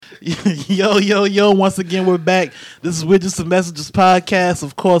Yo. Once again, we're back. This is We're Just the Messages podcast.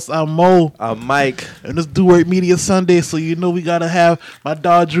 Of course, I'm Mo. I'm Mike. And this Do Work Media Sunday, so you know we got to have my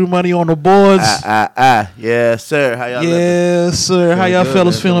dog Drew Money on the boards. Yes, sir. How y'all Yes, sir. How y'all good,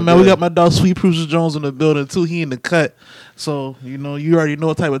 fellas man. feeling, Feeling man? We good. got my dog Sweet Producer Jones in the building, too. He in the cut. So, you already know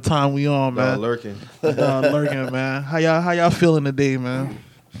what type of time we on, man. Lurking. Dog lurking, man. How y'all feeling today, man?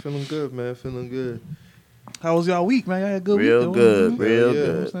 Feeling good, man. Feeling good. How was y'all week, man? Y'all had a good week? Real though, good. man? Real You know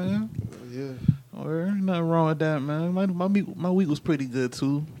good. what I'm saying? Yeah. Word. Nothing wrong with that, man. My week was pretty good too.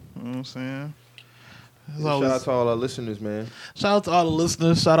 You know what I'm saying? Shout out to all our listeners, man. Shout out to all the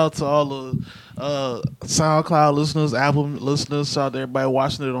listeners. Shout out to all the SoundCloud listeners, Apple listeners. Shout out to everybody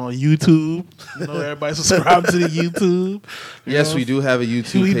watching it on YouTube. Everybody subscribe to the YouTube. Yes, we do have a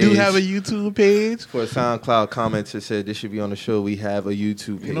YouTube We page. do have a YouTube page. For a SoundCloud commenter said this should be on the show, we have a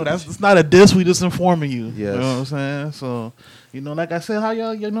YouTube page. It's not a diss. We just informing you. Yes. You know what I'm saying? So, like I said, how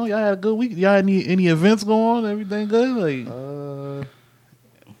y'all? Y'all had a good week. Y'all had any events going on? Everything good? Like,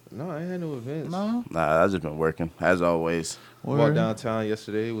 No, I ain't had no events. no. Nah, I've just been working, as always. Walked Word. downtown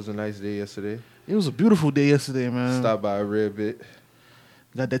yesterday. It was a nice day yesterday. It was a beautiful day yesterday, man. Stopped by a Red Bit.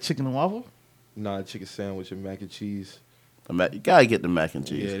 Got that chicken and waffle? Nah, chicken sandwich and mac and cheese. You gotta get the mac and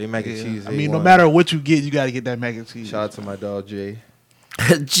cheese. Yeah, they mac and cheese. I mean, no matter what you get, you got to get that mac and cheese. Shout out to my dog Jay.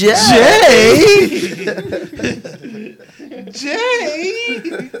 Jay!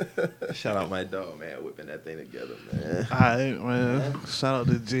 Shout out my dog, man, whipping that thing together, man. All right, man. Shout out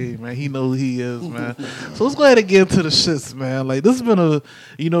to Jay, man. He know who he is, man. So let's go ahead and get into the shits, man. Like, this has been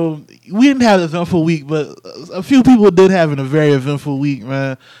we didn't have an eventful week, but a few people did have a very eventful week,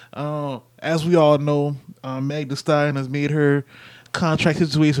 man. As we all know, Meg Thee Stallion has made her contract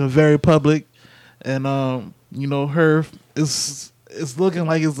situation very public. And, her it's looking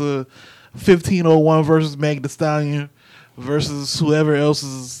like it's a 1501 versus Meg Thee Stallion versus whoever else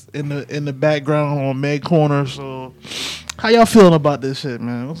is in the background on Meg Corner. So, how y'all feeling about this shit,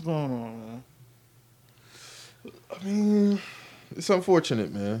 man? What's going on, man? I mean, it's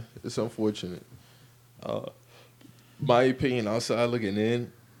unfortunate, man. It's unfortunate. My opinion, outside looking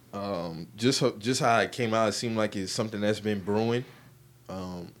in, just how it came out, it seemed like it's something that's been brewing.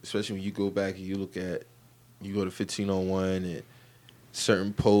 Especially when you go back and you go to 1501 and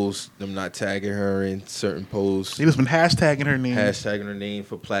certain posts, them not tagging her in certain posts. They just been hashtagging her name. Hashtagging her name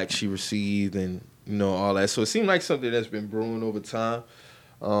for plaques she received and, all that. So it seemed like something that's been brewing over time.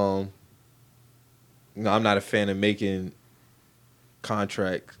 I'm not a fan of making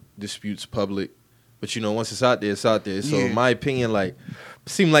contract disputes public. But, once it's out there, it's out there. So in my opinion, it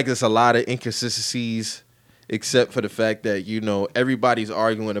seemed like there's a lot of inconsistencies except for the fact that, everybody's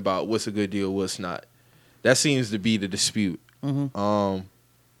arguing about what's a good deal, what's not. That seems to be the dispute. Mm-hmm.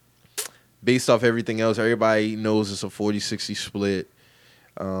 Based off everything else, everybody knows it's a 40-60 split.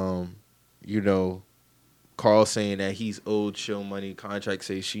 Carl saying that he's owed show money. Contract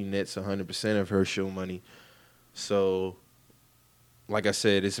says she nets 100% of her show money. So, like I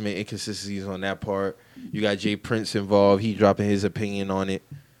said, there's some inconsistencies on that part. You got Jay Prince involved. He dropping his opinion on it.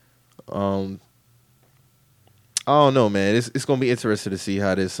 I don't know, man. It's going to be interesting to see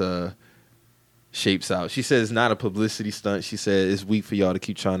how this shapes out. She says it's not a publicity stunt. She said it's weak for y'all to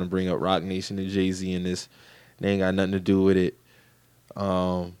keep trying to bring up Roc Nation and Jay-Z in this. They ain't got nothing to do with it.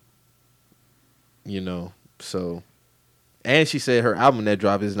 So. And she said her album that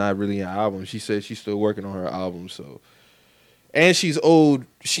dropped is not really an album. She said she's still working on her album, so. And she owed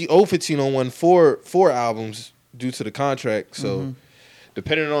 1501 four albums due to the contract, so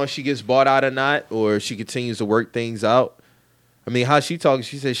depending on if she gets bought out or not, or if she continues to work things out. I mean, how she talking,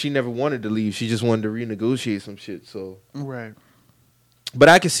 she said she never wanted to leave. She just wanted to renegotiate some shit, so. Right. But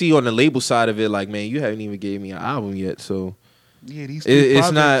I can see on the label side of it, like, man, you haven't even gave me an album yet, so. Yeah, these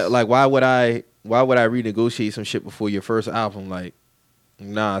It's not, like, why would I renegotiate some shit before your first album? Like,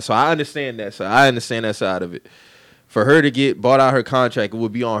 nah. So I understand that. So I understand that side of it. For her to get bought out her contract, it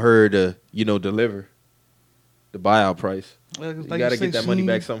would be on her to, deliver the buyout price. Like you got to get that money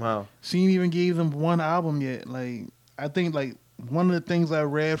back somehow. She ain't even gave them one album yet. Like, I think, one of the things I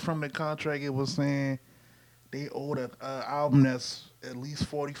read from the contract, it was saying they owed an album that's at least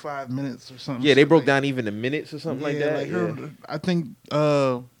 45 minutes or something. Yeah, they broke down even the minutes or something like that. I think,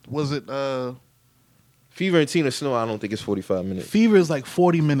 was it... Fever and Tina Snow, I don't think it's 45 minutes. Fever is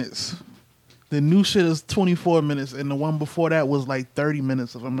 40 minutes. The new shit is 24 minutes, and the one before that was 30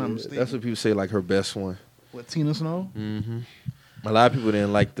 minutes, if I'm not mistaken. That's what people say, her best one. What, Tina Snow? Mm-hmm. A lot of people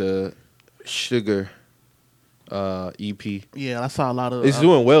didn't like the Sugar EP. Yeah, I saw a lot of... It's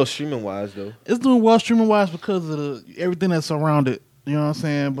doing well streaming-wise, though. It's doing well streaming-wise because of everything that's around it. You know what I'm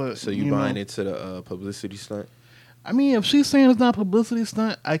saying? But So you buying into the publicity stunt? I mean, if she's saying it's not publicity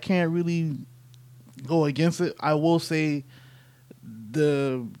stunt, I can't really go against it. I will say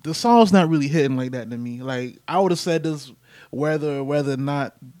the song's not really hitting like that to me. Like I would have said this whether or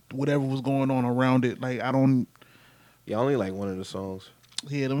not whatever was going on around it. Like I don't. Yeah, I only like one of the songs.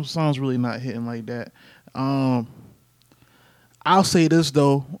 Yeah, them songs really not hitting like that. I'll say this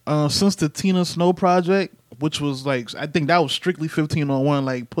though, since the Tina Snow project, which was like I think that was strictly 1501,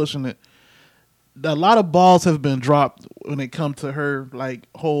 like pushing it. A lot of balls have been dropped when it comes to her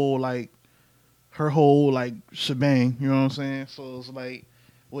her whole shebang. You know what I'm saying? So it's like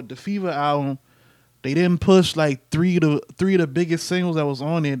with the Fever album, they didn't push like three of the biggest singles that was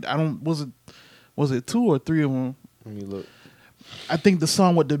on it. Was it 2 or 3 of them? Let me look. I think the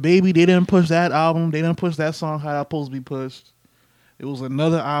song with the baby, they didn't push that album. They didn't push that song how it's supposed to be pushed. It was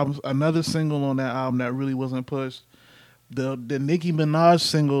another single on that album that really wasn't pushed. The Nicki Minaj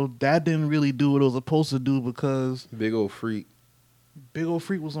single, that didn't really do what it was supposed to do because Big Old Freak. Big Old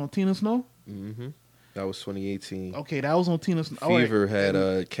Freak was on Tina Snow? Mm-hmm. That was 2018. Okay, that was on Tina Snow. Fever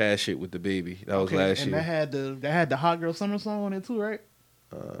had Cash It with the baby. That was last year. And that had the Hot Girl Summer song on it too, right?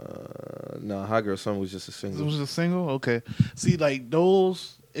 No, Hot Girl Summer was just a single. It was just a single? Okay. See, like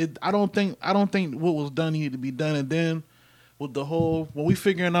those, I don't think what was done needed to be done. And then with the whole, when we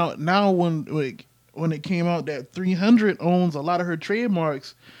figuring out now when it came out that 300 owns a lot of her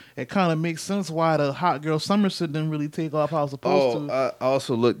trademarks, it kind of makes sense why the Hot Girl Summer shit didn't really take off how it's supposed to. I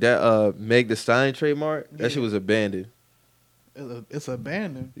also looked at Meg Thee Stallion trademark. Yeah. That shit was abandoned. It's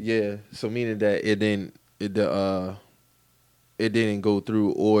abandoned. Yeah, so meaning that it didn't go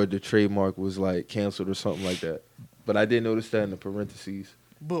through, or the trademark was like canceled or something like that. But I did notice that in the parentheses.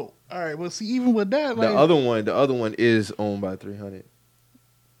 But all right, well, see, even with that, The other one is owned by 300.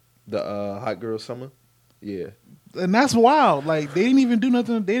 The Hot Girl Summer, yeah. And that's wild. Like they didn't even do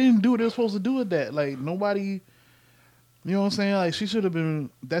nothing. They didn't do what they were supposed to do with that. Like nobody, you know what I'm saying? Like she should have been.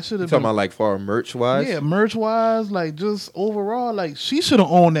 That should have been Talking about like far merch wise. Yeah, merch wise, like just overall, like she should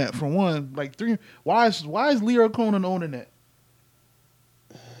have owned that for one. Like why is Leo Conan owning that?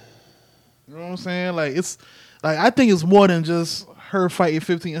 You know what I'm saying? Like it's like I think it's more than just her fighting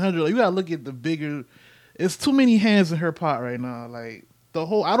 1500. Like, you gotta look at the bigger. It's too many hands in her pot right now. Like the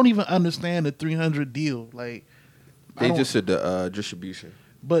whole, I don't even understand the 300 deal. Like they just said the distribution.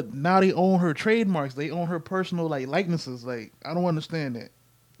 But now they own her trademarks. They own her personal likenesses. Like I don't understand that.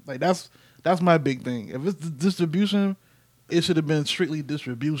 Like that's my big thing. If it's the distribution, it should have been strictly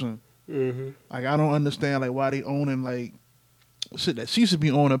distribution. Mm-hmm. Like I don't understand like why they owning like shit that she should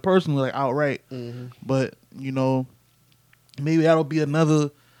be owning personally, like outright. Mm-hmm. But you know, maybe that'll be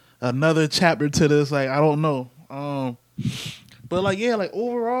another chapter to this. Like I don't know. But like yeah, like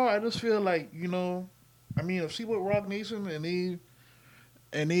overall, I just feel like I mean, if she with Rock Nation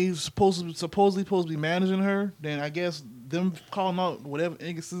and they supposedly supposed to be managing her, then I guess them calling out whatever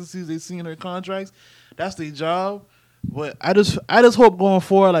inconsistencies they see in her contracts, that's their job. But I just hope going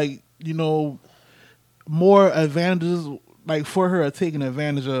forward, like more advantages like for her are taken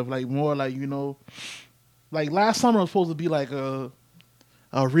advantage of, like more like like last summer was supposed to be like a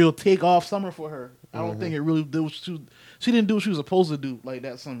real takeoff summer for her. I don't think it really did. She didn't do what she was supposed to do like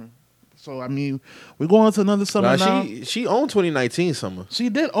that summer. So I mean, we're going to another summer now. She owned 2019 summer. She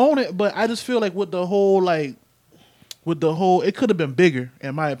did own it, but I just feel like with the whole, it could have been bigger,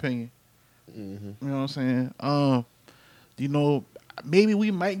 in my opinion. Mm-hmm. You know what I'm saying? Maybe we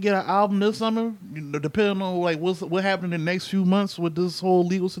might get an album this summer, depending on like what happened in the next few months with this whole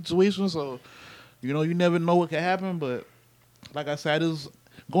legal situation. So, you never know what could happen. But like I said,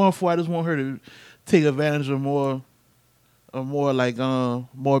 going forward, I just want her to take advantage of more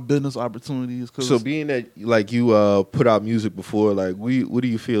business opportunities. So being that like you put out music before, like what do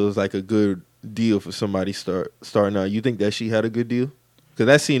you feel is like a good deal for somebody starting out? You think that she had a good deal? Because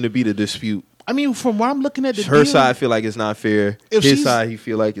that seemed to be the dispute. I mean, from what I'm looking at, her side feel like it's not fair. His side, he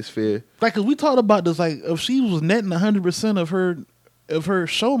feel like it's fair. Like, cause we talked about this, like if she was netting 100% of her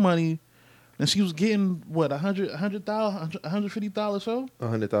show money, and she was getting what $150 a show,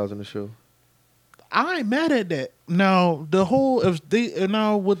 $100,000 a show. I ain't mad at that. Now the whole with the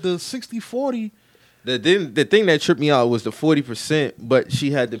 60-40. The thing that tripped me out was the 40%, but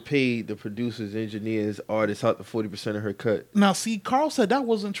she had to pay the producers, engineers, artists out the 40% of her cut. Now, see, Carl said that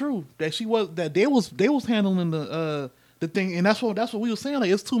wasn't true. That they was handling the thing, and that's what we were saying.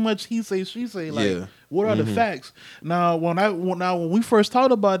 Like it's too much he say she say. Like what are the facts? Now when we first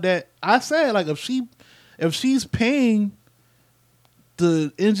talked about that, I said like if she's paying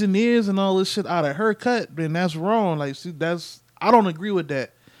the engineers and all this shit out of her cut, then that's wrong. Like I don't agree with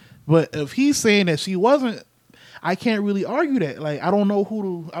that. But if he's saying that she wasn't, I can't really argue that. Like I don't know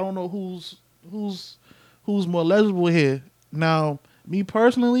who's who's more legible here. Now, me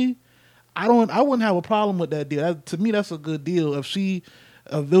personally, I wouldn't have a problem with that deal. To me, that's a good deal. If it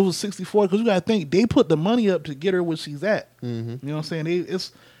was 64, because you got to think they put the money up to get her where she's at. Mm-hmm. You know what I'm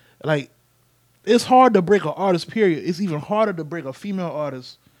saying? It's hard to break an artist. Period. It's even harder to break a female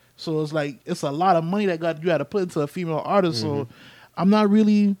artist. So it's like it's a lot of money that you got to put into a female artist. Mm-hmm. So I'm not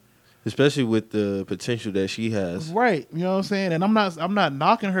really. Especially with the potential that she has. Right. You know what I'm saying? And I'm not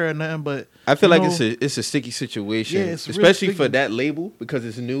knocking her or nothing, but I feel like it's a sticky situation. Yeah, it's especially really for that label because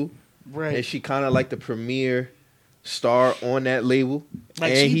it's new. right. And she kind of like the premier star on that label.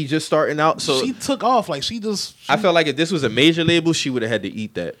 Like and he just starting out. So she took off. Like I felt like if this was a major label, she would have had to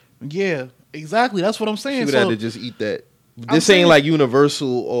eat that. Yeah, exactly. That's what I'm saying. She would have had to just eat that. I'm This saying- ain't like Universal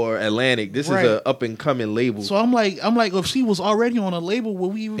or Atlantic. This Right. is a up and coming label. So I'm like, if she was already on a label,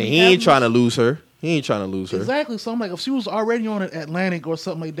 would we even? And he ain't trying to lose her. He ain't trying to lose her. Exactly. So I'm like, if she was already on an Atlantic or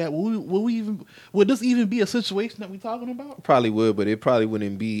something like that, would this even be a situation that we talking about? Probably would, but it probably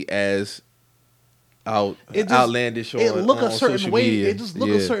wouldn't be as outlandish It on, look on a certain social way. media. It just look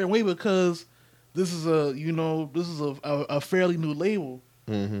a certain way because this is a fairly new label.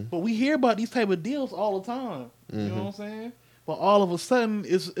 Mm-hmm. But we hear about these type of deals all the time. You know what I'm saying? But all of a sudden,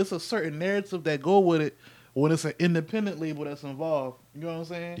 it's a certain narrative that go with it when it's an independent label that's involved. You know what I'm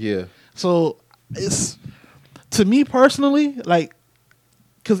saying? Yeah. So it's to me personally, like,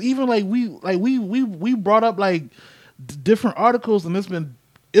 because even like we brought up like different articles, and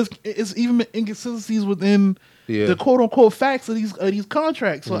it's even been inconsistencies within the quote unquote facts of these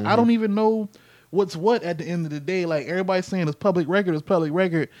contracts. So I don't even know what's what at the end of the day. Like everybody's saying it's public record, it's public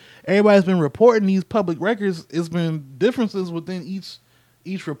record. Everybody's been reporting these public records. It's been differences within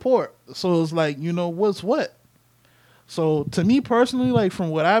each report. So it's like, what's what. So to me personally, like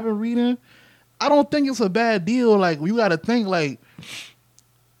from what I've been reading, I don't think it's a bad deal. Like you gotta think like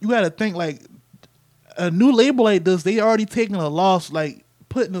a new label like this, they already taking a loss, like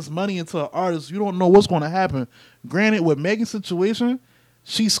putting this money into an artist. You don't know what's gonna happen. Granted, with Megan's situation,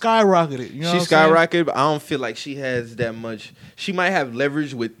 she skyrocketed. You know She skyrocketed, but I don't feel like she has that much. She might have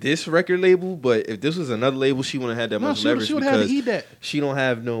leverage with this record label, but if this was another label, she wouldn't have had that much leverage she would have to because eat that. she don't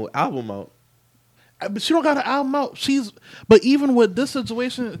have no album out. But she don't got an album out. But even with this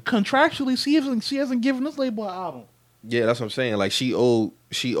situation, contractually, she hasn't given this label an album. Yeah, that's what I'm saying. Like she owed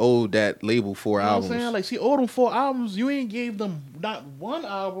that label 4 albums. You know what I'm saying? Like she owed them 4 albums. You ain't gave them not one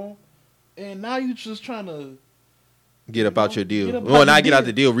album, and now you just trying to get up out your deal. get out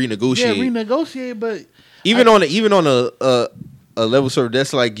the deal, renegotiate. Yeah, renegotiate. But even on a level server,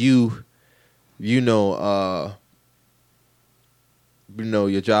 that's like your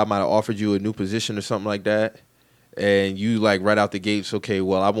job might have offered you a new position or something like that, and you like right out the gates, okay,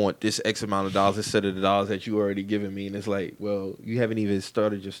 well I want this X amount of dollars instead of the dollars that you already given me, and it's like, well, you haven't even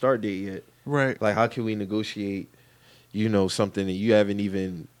started your start date yet. right. Like how can we negotiate, something that you haven't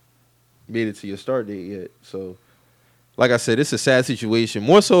even made it to your start date yet? So, like I said, it's a sad situation.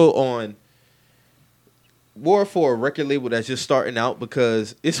 More for a record label that's just starting out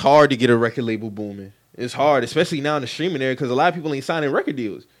because it's hard to get a record label booming. It's hard, especially now in the streaming era, because a lot of people ain't signing record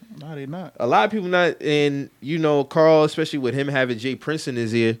deals. No, they not. A lot of people not, and Carl, especially with him having Jay Prince in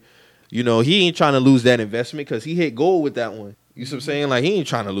his ear, he ain't trying to lose that investment because he hit gold with that one. You see what I'm saying? Like he ain't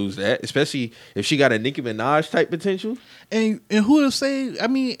trying to lose that, especially if she got a Nicki Minaj type potential. And who to say? I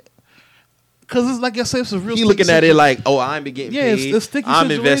mean, because it's like I said, it's a real. He looking at it like, oh, I'm been getting paid. It's a sticky I'm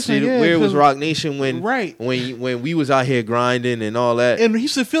situation, invested. yeah, Where was Rock Nation when right. when we was out here grinding and all that? And he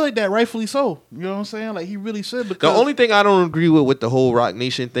should feel like that, rightfully so. You know what I'm saying? Like he really should. The Because only thing I don't agree with the whole Rock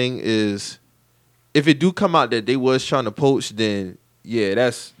Nation thing is, if it do come out that they was trying to poach, then yeah,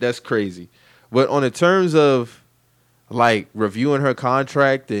 that's crazy. But on the terms of like reviewing her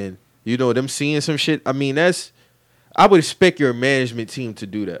contract and them seeing some shit, I mean I would expect your management team to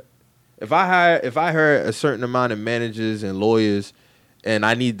do that. If I hire a certain amount of managers and lawyers, and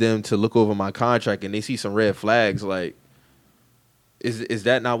I need them to look over my contract and they see some red flags, like, is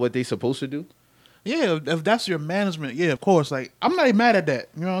that not what they supposed to do? yeah, if that's your management, yeah, of course. Like I'm not even mad at that.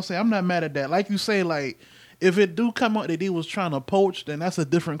 You know what I'm saying? I'm not mad at that. Like you say, like if it do come out that they was trying to poach, then that's a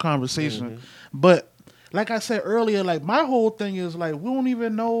different conversation. But like I said earlier, like my whole thing is like we don't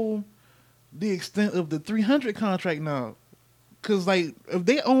even know the extent of the 300 contract now. Cause like if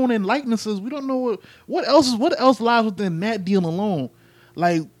they own in likenesses, we don't know what else lies within that deal alone.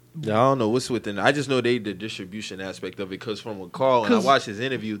 Like Yeah, I don't know what's within. I just know the distribution aspect of it. Because from Carl, and I 'Cause- watched his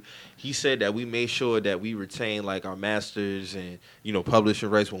interview, he said that we made sure that we retain like our masters and publishing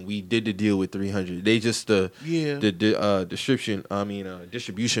rights when we did the deal with 300. They just Yeah.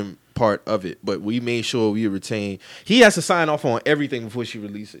 distribution part of it, but we made sure we retain. He has to sign off on everything before she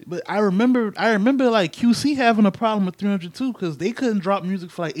release it. But I remember like QC having a problem with 300 too because they couldn't drop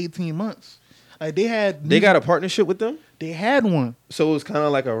music for like 18 months. Like They got a partnership with them, they had one. so it was kind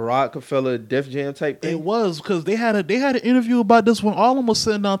of like a Rockefeller Def Jam type thing. It was because they had an interview about this one. All of them was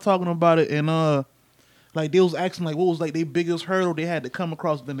sitting down talking about it, and like they was asking like what was like their biggest hurdle they had to come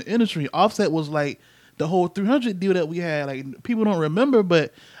across in the industry. Offset was like the whole 300 deal that we had. Like people don't remember,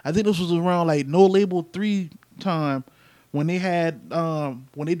 but I think this was around like No Label 3 time when they had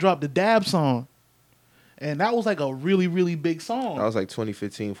when they dropped the Dab song, and that was like a really really big song. That was like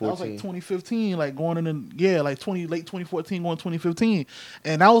 2015, 14. That was like 2015, like going in, like late 2014, going 2015,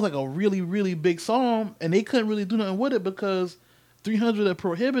 and that was like a really, really big song, and they couldn't really do nothing with it because 300 had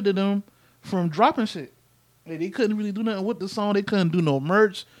prohibited them from dropping shit. Like, they couldn't really do nothing with the song. They couldn't do no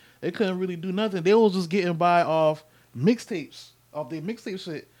merch. They couldn't really do nothing. They was just getting by off mixtapes, off their mixtape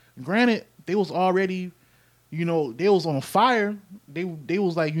shit. Granted, they was already, they was on fire. They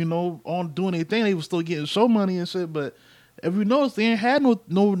was like, on doing their thing. They was still getting show money and shit. But if you notice, they ain't had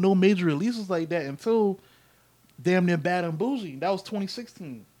no major releases like that until damn near Bad and Bougie. That was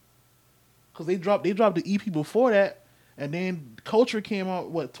 2016. Cause they dropped the EP before that, and then Culture came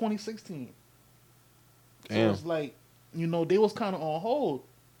out 2016. Damn. So it's like, they was kind of on hold.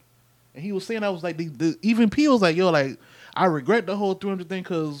 And he was saying that was like even P was like, yo, like I regret the whole 300 thing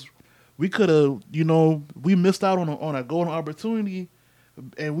because we could have, we missed out on a golden opportunity,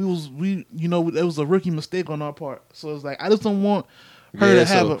 and it was a rookie mistake on our part. So it's like I just don't want her to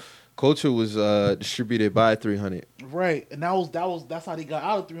have Culture was distributed by 300. Right, and that's how they got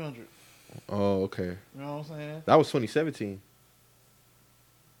out of 300. Oh, okay. You know what I'm saying? That was 2017.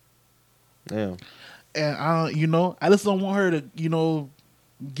 Damn. And I just don't want her to,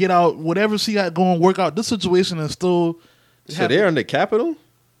 get out whatever she got going, work out this situation, and still. So they're under Capitol?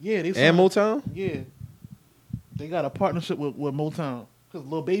 Yeah, they and Motown? Yeah, they got a partnership with Motown because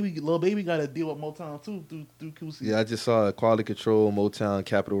Lil Baby got a deal with Motown too through QC. Yeah, I just saw Quality Control, Motown,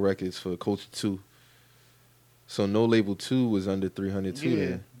 Capitol Records for Culture 2. So No Label 2 was under 300 too. Yeah.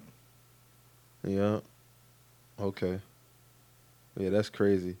 Then. Yeah. Okay. Yeah, that's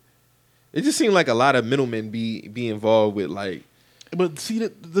crazy. It just seemed like a lot of middlemen be involved with like. But see,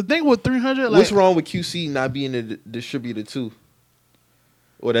 the thing with 300, like, what's wrong with QC not being a distributor too?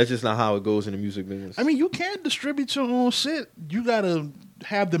 Or that's just not how it goes in the music business. I mean, you can't distribute your own shit. You gotta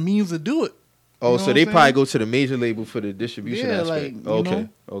have the means to do it. Oh, know so what they I'm probably saying? go to the major label for the distribution Yeah, aspect. like,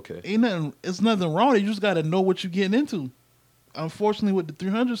 Okay. It's nothing wrong. You just gotta know what you're getting into. Unfortunately, with the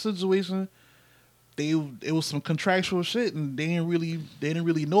 300 situation, it was some contractual shit, and they didn't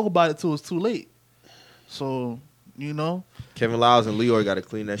really know about it till it's too late. So, Kevin Lyles and Leor got to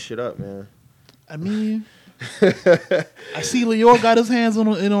clean that shit up, man. I mean, I see Leor got his hands on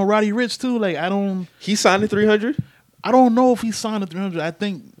Roddy Ricch too. Like He signed the 300. I don't know if he signed the 300. I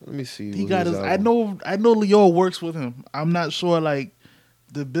think Let me see. he got his. I know Leor works with him. I'm not sure like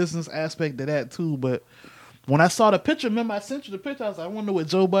the business aspect of that too, but. When I saw the picture, remember I sent you the picture. I was like, I wonder what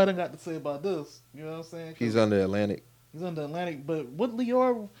Joe Biden got to say about this. You know what I'm saying? He's under Atlantic. He's under Atlantic, but what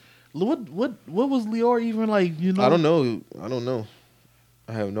Leor? What was Leor even like? I don't know.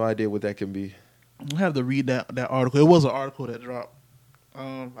 I have no idea what that can be. I have to read that article. It was an article that dropped.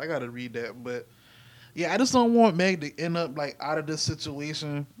 I got to read that, but yeah, I just don't want Meg to end up like out of this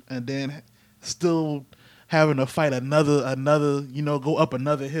situation and then still having to fight another, go up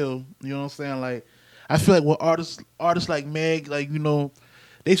another hill. You know what I'm saying? Like. I feel like with artists like Meg, like,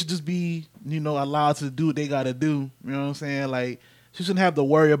 they should just be, allowed to do what they gotta do. You know what I'm saying? Like, she shouldn't have to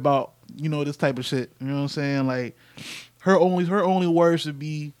worry about, this type of shit. You know what I'm saying? Like, her only worry should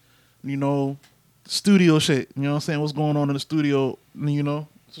be, studio shit. You know what I'm saying? What's going on in the studio,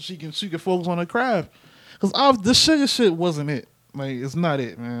 so she can focus on her craft. Cause this sugar shit wasn't it. Like, it's not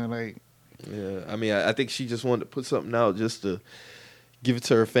it, man. Like, yeah, I mean, I think she just wanted to put something out just to give it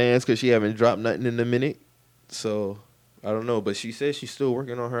to her fans because she haven't dropped nothing in a minute. So, I don't know. But she says she's still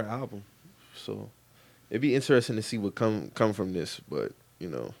working on her album. So, it'd be interesting to see what come from this. But,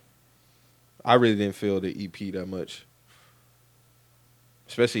 I really didn't feel the EP that much.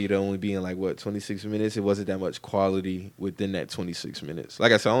 Especially it only being like, 26 minutes? It wasn't that much quality within that 26 minutes.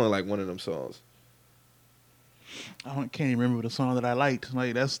 Like I said, I only like one of them songs. I can't even remember the song that I liked.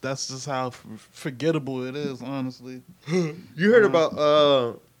 Like that's just how forgettable it is, honestly. You heard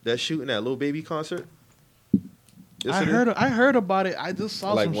about that shooting at Lil Baby concert? I heard about it. I just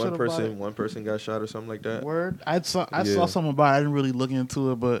saw Like some shit about it. one person got shot or something like that. Word. I saw something about it. I didn't really look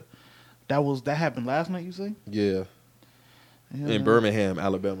into it, but that happened last night. You say? Yeah, Yeah, in Birmingham,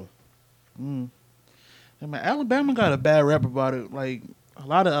 Alabama. Yeah, man, Alabama got a bad rap about it. Like a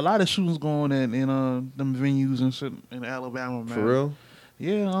lot of shootings going in them venues and shit in Alabama, man. For real?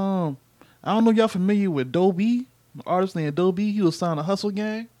 Yeah. I don't know if y'all familiar with Doe B, the artist named Doe B. He was signed to Hustle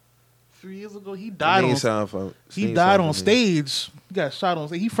Gang 3 years ago. He died on stage. He got shot on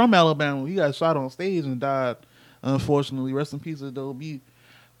stage. He from Alabama. He got shot on stage and died. Unfortunately, rest in peace to Doe B.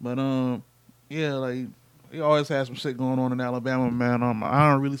 But yeah, like he always has some shit going on in Alabama, man.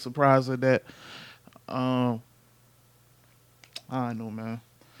 I'm really surprised at that. I don't know, man.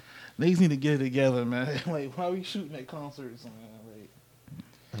 Niggas need to get it together, man. Like, why we shooting at concerts, man?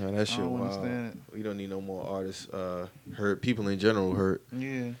 Like, that shit I don't wild. understand it. We don't need no more artists hurt. People in general hurt.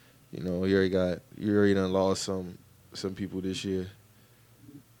 Yeah. You know, you already done lost some people this year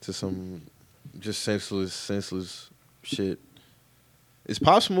to some just senseless shit. Is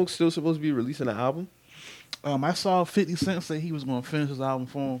Pop Smoke still supposed to be releasing an album? I saw 50 Cent say he was going to finish his album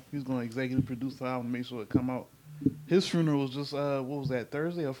for him. He was going to executive produce the album to make sure it come out. His funeral was just what was that,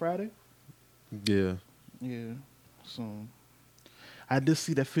 Thursday or Friday? Yeah. Yeah. So I did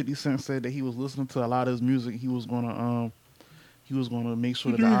see that 50 Cent said that he was listening to a lot of his music. He was gonna make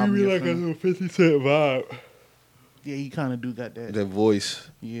sure that the album He get like finished. a 50 Cent vibe. Yeah, he kind of do got that. That voice.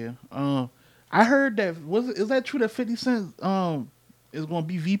 Yeah. I heard that is that true that 50 Cent is gonna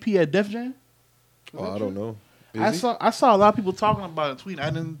be VP at Def Jam? I don't know. I saw a lot of people talking about it,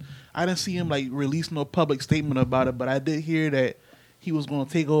 tweeting. I didn't see him like release no public statement about it, but I did hear that he was going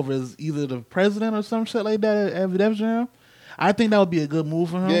to take over as either the president or some shit like that at Def Jam. I think that would be a good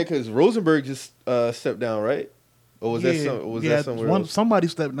move for him. Yeah, because Rosenberg just stepped down, right? Or was that somewhere else? Somebody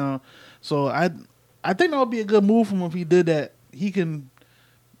stepped down. So I think that would be a good move for him if he did that. He can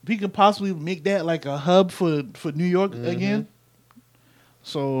possibly make that like a hub for New York again.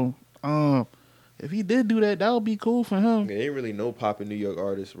 So if he did do that, that would be cool for him. There ain't really no poppin' New York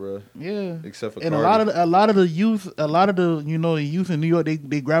artists, bro. Yeah, except for and Cardi. a lot of the youth the youth in New York,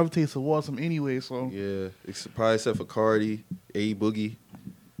 they gravitate towards him anyway. So yeah, probably except for Cardi, A Boogie.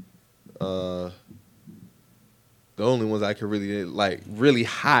 The only ones I could really like, really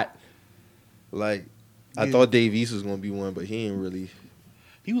hot. Like I thought Dave East was gonna be one, but he ain't really.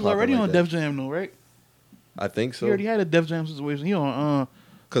 He was already on Def Jam though, right? I think so. He already had a Def Jam situation. He on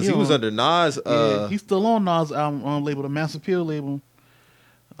because he was under Nas. Yeah, he's still on Nas album label, the Mass Appeal label.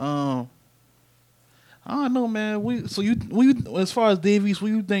 I don't know, man. As far as Dave East, what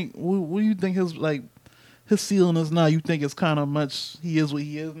do you think his like his ceiling is now? You think it's kind of much? He is what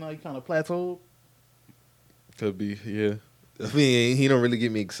he is now. He kind of plateaued. Could be, yeah. I mean, he don't really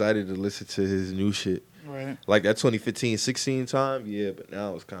get me excited to listen to his new shit. Right. Like that 2015-16 time, yeah. But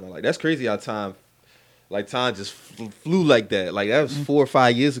now it's kind of like that's crazy how time just flew like that. Like that was 4 or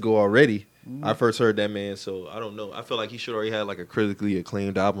 5 years ago already. I first heard that man, so I don't know. I feel like he should already had like a critically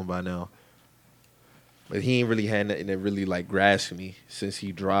acclaimed album by now. But he ain't really had nothing that really like grasped me since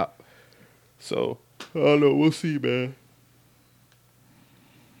he dropped. So I don't know. We'll see, man.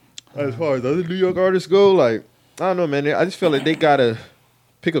 As far as other New York artists go, like I don't know, man. I just feel like they gotta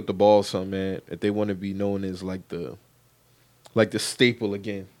pick up the ball, some man, if they want to be known as like the staple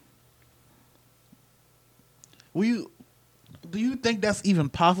again. Do you think that's even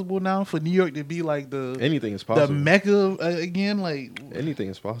possible now for New York to be like anything is possible? The Mecca again, like anything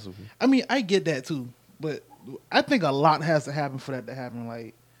is possible. I mean, I get that too, but I think a lot has to happen for that to happen.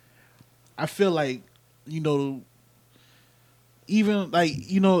 Like, I feel like even like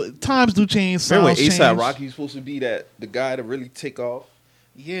times do change. Remember when Sounds ASAP change. Rocky was supposed to be the guy to really take off?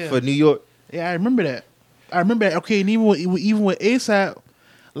 Yeah, for New York. Yeah, I remember that. Okay, and even with ASAP,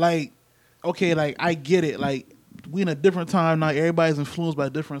 like, okay, like I get it. Like we in a different time now. Everybody's influenced by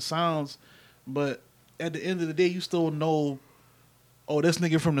different sounds, but at the end of the day, you still know, oh, this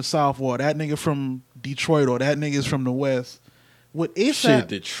nigga from the South, or that nigga from Detroit, or that nigga's from the West. With ASAP, shit,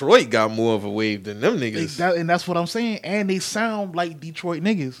 Detroit got more of a wave than them niggas. And that's what I'm saying. And they sound like Detroit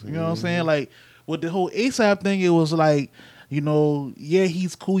niggas. You know what I'm saying? Like with the whole ASAP thing, it was like, yeah,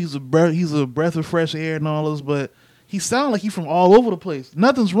 he's cool. He's a breath of fresh air and all this, but he sounds like he's from all over the place.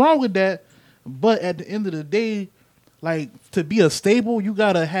 Nothing's wrong with that. But at the end of the day, like to be a staple, you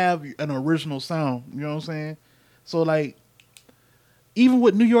gotta have an original sound. You know what I'm saying? So like, even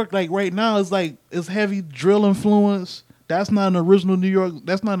with New York, like right now, it's heavy drill influence. That's not an original New York.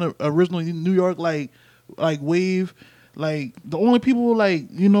 That's not an original New York like wave. Like the only people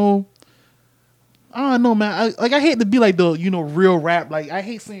I don't know, man. I hate to be like the real rap. Like I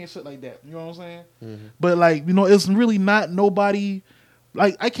hate saying shit like that. You know what I'm saying? Mm-hmm. But like it's really not nobody.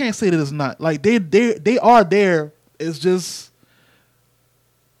 Like I can't say that it's not. Like they are there. It's just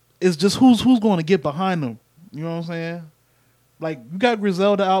who's going to get behind them. You know what I'm saying? Like you got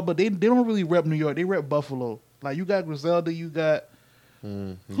Griselda out, but they don't really rep New York. They rep Buffalo. Like you got Griselda, you got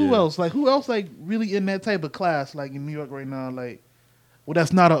who else? Like who else? Like really in that type of class? Like in New York right now? Like well,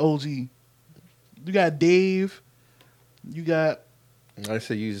 that's not an OG. You got Dave. You got. I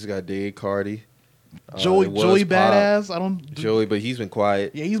said you just got Dave Cardi. Joey Badass. Joey, but he's been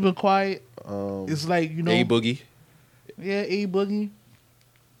quiet. Yeah, he's been quiet. It's like A Boogie. Yeah, A Boogie.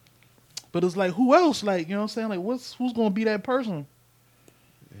 But it's like who else? Like you know what I'm saying? Like who's gonna be that person?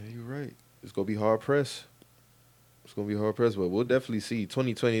 Yeah, you're right. It's gonna be hard pressed. It's gonna be hard pressed, but we'll definitely see.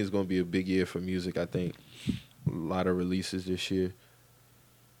 2020 is gonna be a big year for music. I think a lot of releases this year.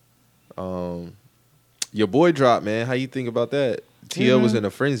 Your boy dropped, man. How you think about that? TL was in a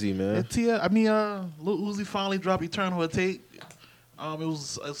frenzy, man. Yeah, Lil Uzi finally dropped Eternal Take. It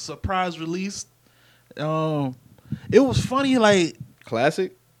was a surprise release. It was funny, like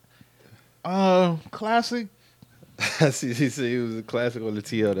classic. Classic. See, he said it was a classic on the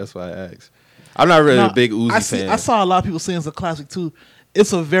TL. That's why I asked. I'm not really a big Uzi fan. I saw a lot of people saying it's a classic too.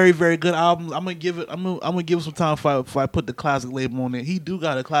 It's a very, very good album. I'm gonna give it some time if I put the classic label on it. He do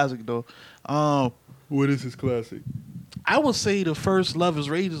got a classic though. What is his classic? I would say the first Love Is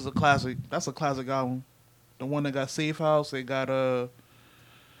Rage is a classic. That's a classic album. The one that got Safe House. They got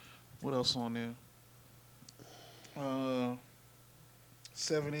what else on there?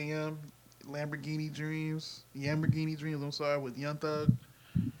 7 a.m. Lamborghini Dreams. I'm sorry, with Young Thug.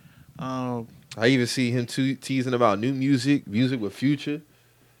 I even see him teasing about new music with Future.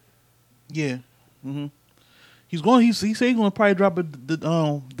 Yeah. Mm-hmm. He said he's going to probably drop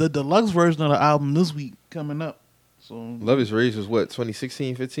the deluxe version of the album this week coming up. So Love Is Rage was what,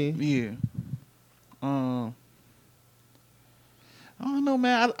 2016, 15? Yeah. I don't know,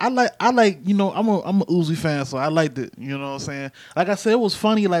 man. I like I'm a Uzi fan, so I liked it. You know what I'm saying? Like I said, it was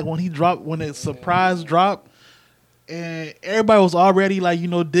funny. Like when it surprise dropped, and everybody was already like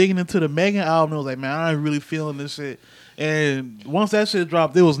digging into the Megan album. It was like, man, I ain't really feeling this shit. And once that shit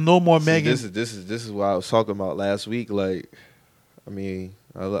dropped, there was no more Megan. This is what I was talking about last week. Like,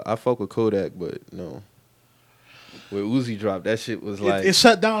 I fuck with Kodak, but no. When Uzi dropped, that shit was like it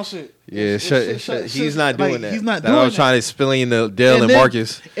shut down shit. Yeah, it shut. He's not doing that. He's not doing that. I was trying to explain the Dale and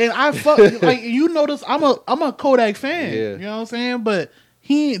Marcus. And I fuck like this. I'm a Kodak fan. Yeah. You know what I'm saying? But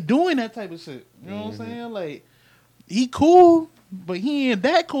he ain't doing that type of shit. You know what I'm saying? Like he cool, but he ain't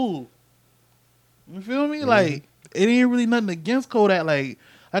that cool. You feel me? Like it ain't really nothing against Kodak. Like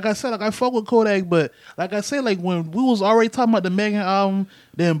I said, like I fuck with Kodak, but like I said, like when we was already talking about the Megan album,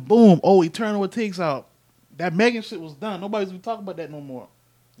 then boom, Eternal Takes out. That Megan shit was done. Nobody's even talking about that no more.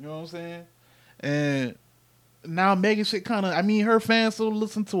 You know what I'm saying? And now Megan shit kind of, her fans still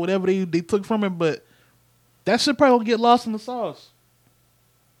listen to whatever they took from it, but that shit probably will get lost in the sauce.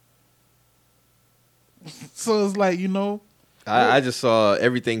 So it's like, I just saw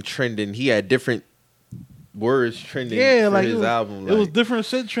everything trending. He had different words trending for his album. It was different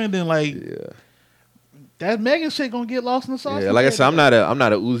shit trending. Like, that Megan shit gonna get lost in the sauce. Yeah, like I said, I'm not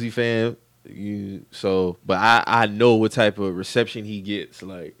a Uzi fan. But I know what type of reception he gets.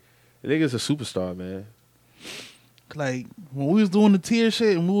 Like, the nigga's a superstar, man. Like when we was doing the tier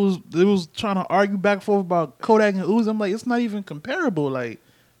shit and they was trying to argue back and forth about Kodak and Uzi, I'm like, it's not even comparable. Like,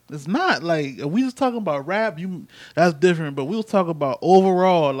 it's not. Like, if we was talking about rap, that's different. But we was talking about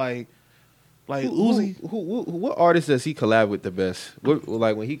overall, like Uzi. What artist does he collab with the best?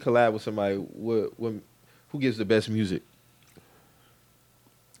 Like when he collab with somebody, who gives the best music?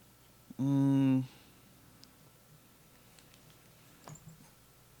 Him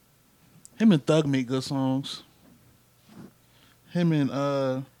and Thug make good songs. Him and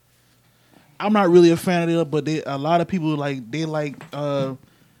I'm not really a fan of it, but a lot of people like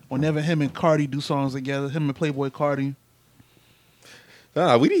whenever him and Cardi do songs together. Him and Playboy Cardi.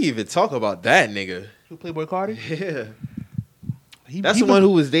 Nah, we didn't even talk about that nigga. Who, Playboy Cardi? Yeah, that's the one who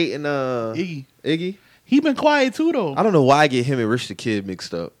was dating Iggy. He been quiet too though. I don't know why I get him and Rich the Kid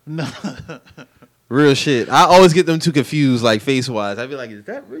mixed up. No. Real shit. I always get them too confused, like face wise. I be like, is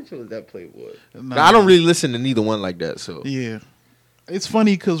that Rich or is that Playboy? Nah. I don't really listen to neither one like that. So yeah, it's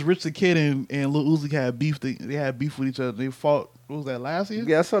funny because Rich the Kid and Lil Uzi had beef. They had beef with each other. They fought. What was that, last year?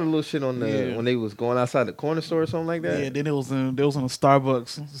 Yeah, I saw the little shit on when they was going outside the corner store or something like that. Yeah, then they was in a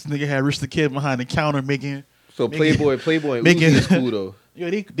Starbucks. This nigga had Rich the Kid behind the counter making. So Playboy and Uzi is cool though. Yeah,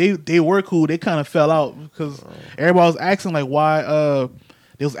 they were cool. They kind of fell out because everybody was asking like why.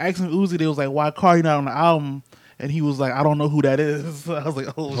 they was asking Uzi, they was like, why Cardi not on the album? And he was like, I don't know who that is. I was like,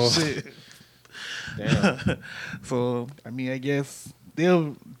 oh shit. Damn. So I mean, I guess they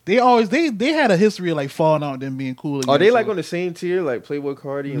had a history of like falling out and then being cool again. Are they so. like on the same tier, like Playboy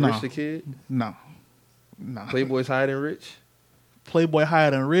Cardi and No. Rich the Kid? No. Playboy's higher than Rich? Playboy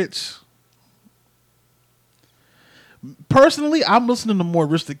higher than Rich. Personally, I'm listening to more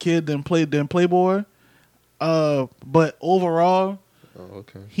Rich the Kid than Playboy. But overall, Oh,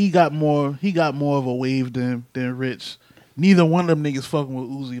 okay. he got more of a wave than Rich. Neither one of them niggas fucking with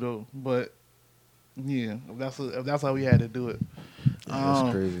Uzi though. But yeah, if that's how we had to do it.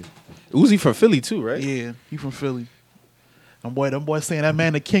 That's crazy. Uzi from Philly too, right? Yeah, he from Philly. Them boys saying that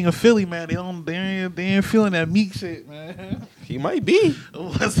man the king of Philly, man. They ain't feeling that Meek shit, man. He might be.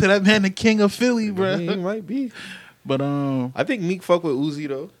 I said that man the king of Philly, bro. He might be. But I think Meek fuck with Uzi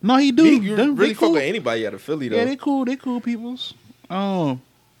though. no, he do. Meek, you Them- really they fuck cool. with anybody out of Philly though. Yeah, they cool peoples. Yeah.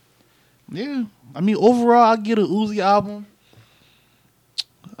 I mean, overall, I get a Uzi album.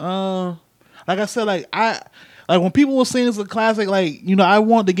 Like I said, like when people were saying it's a classic, like, you know, I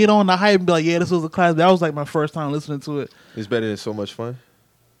want to get on the hype and be like, yeah, this was a classic. That was like my first time listening to it. It's better than So Much Fun.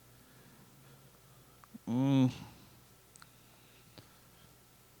 Damn,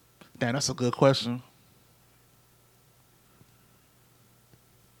 that's a good question.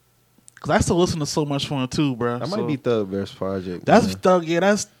 Cause I still listen to So Much Fun too, bro. That might be Thug best project. That's man. Thug. Yeah,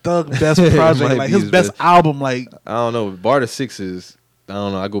 that's Thug best It project. might Like be his his best best. album. Like I don't know. Bar to Six is, I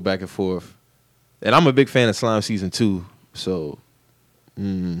don't know. I go back and forth. And I'm a big fan of Slime Season 2. So, So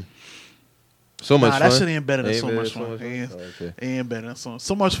Much Fun. that shit ain't better than Ain't So better Much than Fun. So Much Fun? Oh, okay. It ain't better than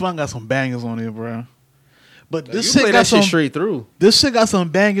So Much Fun. Got some bangers on it, bro. But Like, this you shit play got that some. shit straight through. This shit got some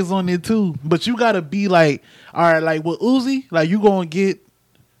bangers on it too. But you gotta be like, all right, like with Uzi, like you gonna get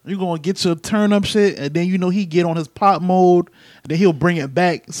your turn up shit, and then you know he get on his pop mode, and then he'll bring it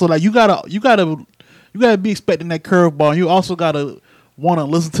back. So like you gotta be expecting that curveball, and you also gotta want to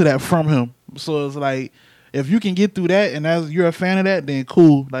listen to that from him. So it's like if you can get through that, and as you're a fan of that, then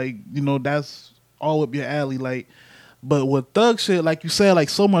cool. Like, you know, that's all up your alley. Like, but with Thug shit, like you said, like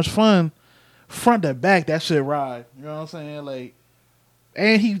So Much Fun, front to back, that shit ride. You know what I'm saying? Like,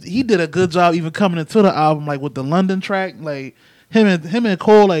 and he did a good job even coming into the album, like with the London track, like him and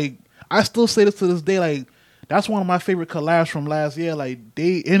Cole, like I still say this to this day, like that's one of my favorite collabs from last year. Like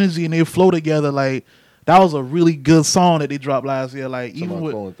they energy and they flow together, like that was a really good song that they dropped last year. Like even Somebody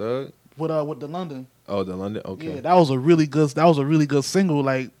with calling Thug? with the London, Oh, the London? Okay. yeah, that was a really good single,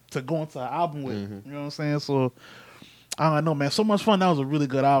 like to go into an album with. Mhm. You know what I'm saying? So I don't know, man. So Much Fun. That was a really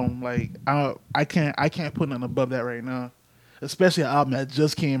good album. Like I can't put nothing above that right now, especially an album that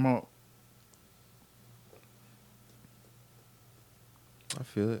just came out. I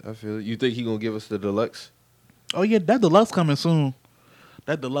feel it. You think he gonna give us the deluxe? Oh yeah, that deluxe coming soon.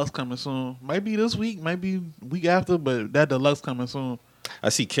 Might be this week, might be week after, but that deluxe coming soon. I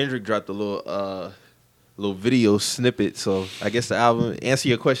see Kendrick dropped a little video snippet. So I guess the album. Answer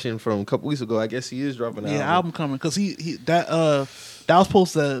your question from a couple weeks ago. I guess he is dropping an Yeah, album. album coming because that was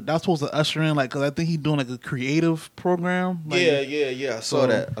supposed to usher in, like, because I think he's doing like a creative program. Like, yeah. I saw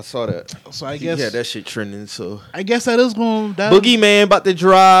that. So I guess that shit trending. So that is going. Boogeyman about to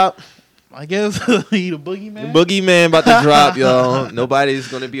drop. I guess he the boogeyman. Boogeyman about to drop, y'all. Nobody's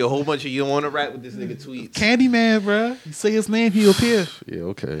gonna be a whole bunch of you don't want to rap with this nigga tweets. Candyman, bro. You say his name, he'll appear. Yeah,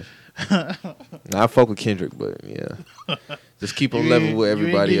 okay. I fuck with Kendrick, but yeah, just keep him level with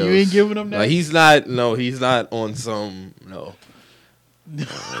everybody else. You ain't giving him that. Like he's not on some no.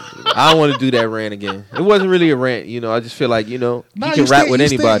 I don't want to do that rant again. It wasn't really a rant, you know. I just feel like, you know, he can rap with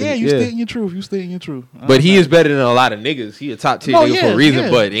anybody. You stay in your truth. You stay in your truth. But he is better than a lot of niggas. He a top tier No, nigga for yeah, a reason.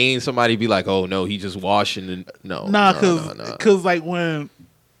 yeah. But ain't somebody be like, oh no, he just washing and no. Nah, no. cause like when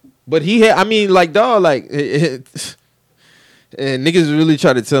But he had, I mean, like dog, like and niggas really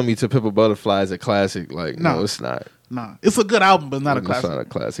try to tell me To Pimp a Butterfly is a classic. Like no, it's not. Nah, it's a good album, but not a It's classic. not a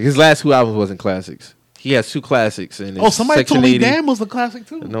classic. His last two albums wasn't classics. He has two classics. And Oh, somebody Section told me 80. Damn was a classic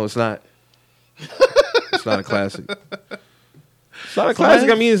too. No, it's not. It's not a classic. It's not a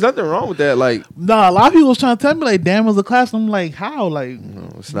classic. I mean, there's nothing wrong with that. Like, Nah, a lot of people was trying to tell me like Damn was a classic. I'm like, how? Like, no,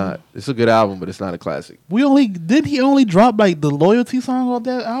 it's not. It's a good album, but it's not a classic. he only drop like the Loyalty song off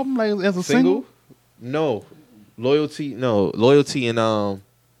that album, like as a single? No. Loyalty. No. Loyalty and And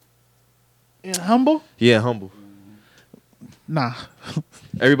Humble? yeah, Humble. Nah.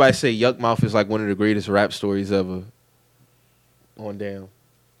 Everybody say Yuck Mouth is like one of the greatest rap stories ever. On Damn.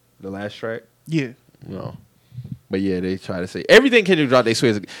 The last track? Yeah. No. But yeah, they try to say everything Kendrick dropped, they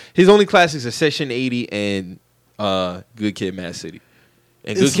swear his only classics are Section 80 and Good Kid Mad City.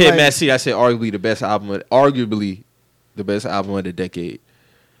 And Good It's Kid like- Mad City, I said arguably the best album of the decade.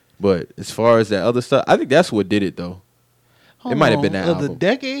 But as far as that other stuff, I think that's what did it though. Hold might have on, been that of the album.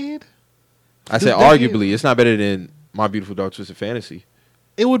 decade. I said decade- arguably, it's not better than My Beautiful Dark Twisted Fantasy.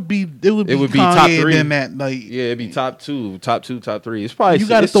 It would be would be Kanye top three. and then that like Yeah, it'd be top two, top 3. It's probably you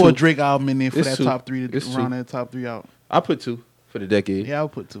got to it's throw a two. Drake album in there for It's that two. top three to It's round two. that top three out. I put 2 for the decade. Yeah, I'll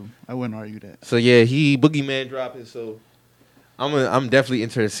put 2. I wouldn't argue that. So yeah, he Boogeyman dropping. So I'm definitely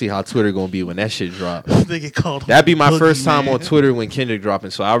interested to see how Twitter gonna be when that shit drop. They get called. That'd be my first time Boogeyman. on Twitter when Kendrick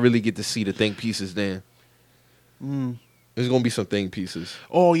dropping. So I really get to see the think pieces then. Mm. There's gonna be some think pieces.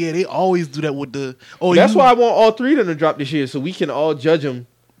 Oh yeah, they always do that with the. Oh, That's you, why I want all 3 of them to drop this year, so we can all judge them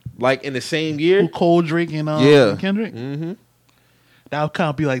like in the same year. who Cole, Drake, and Yeah. Kendrick. Mm-hmm. That would kind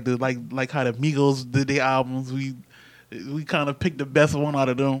of be like the like how the Migos did their albums. We kind of picked the best one out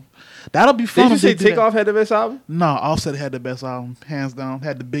of them. That'll be fun. Did you if they say do that. Takeoff had the best album? No, Offset had the best album, hands down.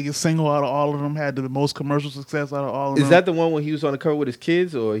 Had the biggest single out of all of them. Had the most commercial success out of all of them. Is that the one when he was on the cover with his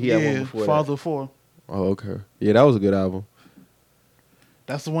kids, or he had one before Father of Four. that? Oh, okay. Yeah, that was a good album.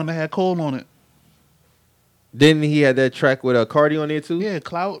 That's the one that had Cole on it. Then he had that track with Cardi on there too. Yeah,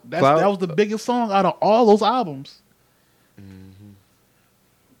 Clout. Clout? That was the biggest song out of all those albums.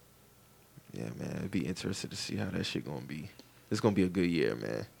 Yeah, man, it'd be interesting to see how that shit gonna be. It's gonna be a good year,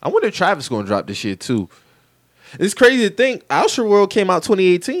 man. I wonder if Travis gonna drop this year too. It's crazy to think Ultra World came out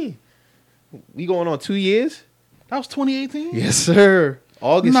 2018. We going on 2 years? That was 2018. Yes, sir.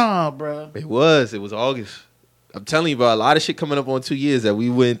 August. Nah, bro. It was August. I'm telling you, bro, a lot of shit coming up on 2 years that we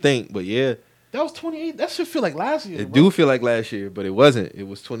wouldn't think, but yeah, That was 28. That should feel like last year. it bro. do feel like last year, but it wasn't. It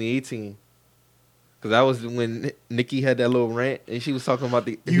was 2018. Cause that was when Nicki had that little rant and she was talking about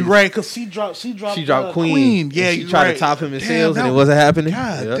the. You right? Cause she dropped Queen. Yeah, and she you tried right. to top him in Damn, sales and that it wasn't happening.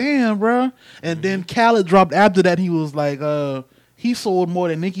 God Yep. damn, bro. And then Khaled dropped after that. He was like, he sold more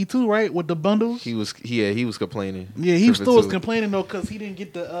than Nicki too, right? With the bundles. He was complaining. Yeah, he Tripping still was too. complaining though, cause he didn't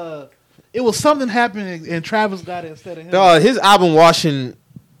get the. It was something happening, and Travis got it instead of him. Dog, his album washing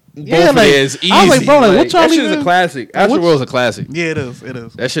both Yeah, of like, theirs easy. I was like, bro, like, what y'all that shit is a even- classic. like, Astro what- World's a classic. Yeah, it is. It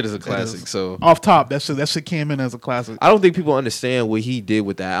is. That shit is a It classic. is. So Off top, that shit came in as a classic. I don't think people understand what he did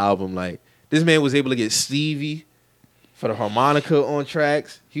with that album. Like this man was able to get Stevie for the harmonica on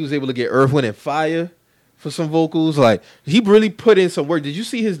tracks. He was able to get Earth, Wind, and Fire for some vocals. Like he really put in some work. Did you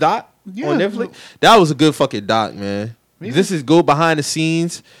see his doc Yeah. on Netflix? That was a good fucking doc, man. Yeah. This is go behind the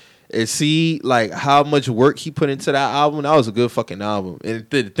scenes and see like how much work he put into that album. That was a good fucking album. And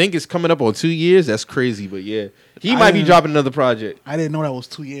to think it's coming up on 2 years, that's crazy. But yeah, he might be dropping another project. I didn't know that was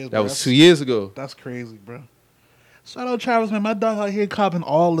 2 years. That bro. was 2 years ago. That's crazy, bro. Shout out Travis, man. My dog out here copping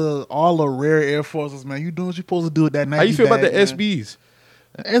all the rare Air Forces, man. You doing what you supposed to do with that Nike How you feel about the bag, man. SBs?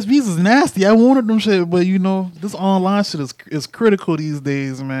 SBs is nasty. I wanted them shit, but you know this online shit is critical these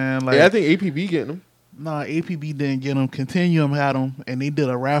days, man. Like, Yeah, I think APB getting them. nah, APB didn't get them. Continuum had them, and they did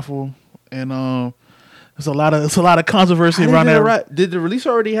a raffle, and it's a lot of controversy around that. Did the release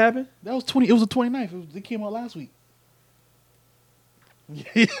already happen? That was 20. It was the 29th. It came out last week.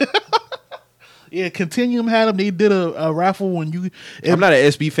 Yeah, Continuum had them. They did a raffle when you. I'm not an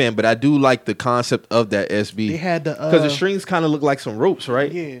SB fan, but I do like the concept of that SB They had the because the strings kind of look like some ropes,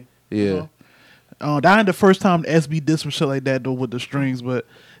 right? Yeah. Yeah. That ain't the first time the SB did some shit like that though with the strings, but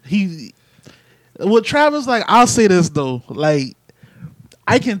with Travis, like I'll say this though, like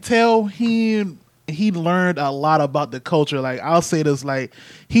I can tell he learned a lot about the culture. Like I'll say this, like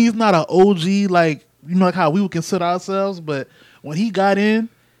he's not an OG, like you know, like how we would consider ourselves, but when he got in,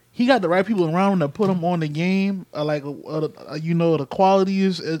 he got the right people around him to put him on the game, you know, the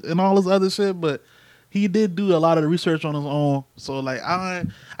qualities and all this other shit, but. He did do a lot of the research on his own, so like I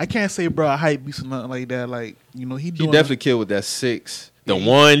can't say bro a hype beast or nothing like that. Like you know He doing definitely killed with that 6, the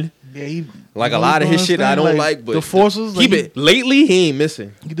 1. yeah he Like you a know, lot of he his doing shit thing, I don't like, but the forces keep like, it. Lately, he ain't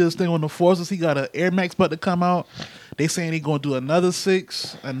missing. He did this thing on the forces. He got an Air Max about to come out. They saying he gonna do another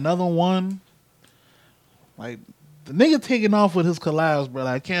 6, another 1. Like the nigga taking off with his collabs, bro.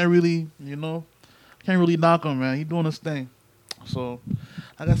 Like, I can't really knock him, man. He doing his thing. So,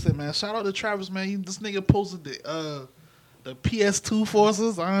 like I said, man, shout out to Travis, man. This nigga posted the PS2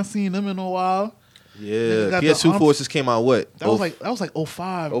 forces. I ain't seen them in a while. Yeah, got PS2 the Forces came out what? That was like 05.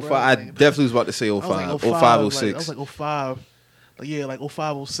 05. Bro. I Like, definitely was about to say that was 05. like 05, 06. That was like 05. Like, yeah, like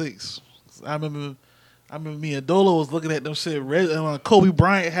 05, 06. I remember me and Dolo was looking at them shit. Kobe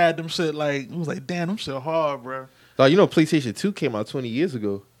Bryant had them shit like, it was like, damn, them shit hard, bro. So, you know, PlayStation 2 came out 20 years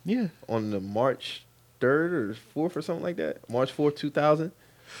ago Yeah. on the March 3rd or 4th or something like that. March 4th, 2000.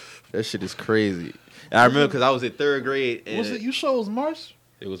 That shit is crazy. And I remember because I was in 3rd grade. And Was it, you sure it was March?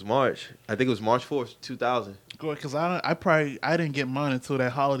 It was March. I think it was March 4th, 2000. Good, because I didn't get mine until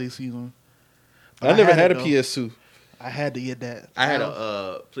that holiday season. I never had a it, though. PS2. I had to get that. I had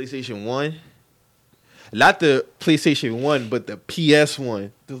a PlayStation 1. Not the PlayStation 1, but the PS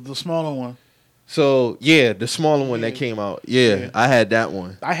 1. The smaller one. So, yeah, the smaller one that Yeah. came out. Yeah, I had that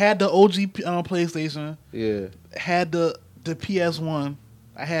one. I had the OG PlayStation. Yeah. Had the PS1.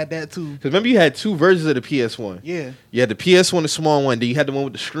 I had that too. Because remember, you had two versions of the PS1. Yeah. You had the PS1, the small one. Then you had the one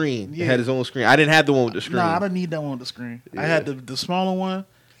with the screen. Yeah. It had its own screen. I didn't have the one with the screen. Nah, I don't need that one with the screen. I Yeah. had the smaller one.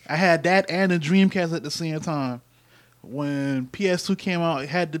 I had that and the Dreamcast at the same time. When PS2 came out, it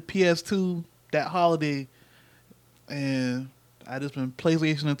had the PS2 that holiday, and I just been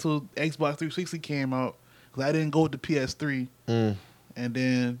PlayStation until Xbox 360 came out because I didn't go with the PS3, Mm. and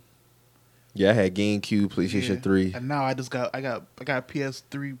then Yeah, I had GameCube, PlayStation yeah, 3. and now I got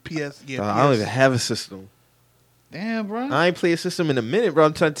PS3, I don't even have a system. Damn, bro. I ain't play a system in a minute, bro.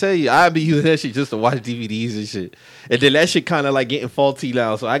 I'm trying to tell you, I be using that shit just to watch DVDs and shit. And then that shit kind of like getting faulty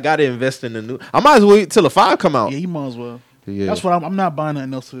now, so I got to invest in the new. I might as well wait till the 5 come out. Yeah, you might as well. Yeah. That's what I'm not buying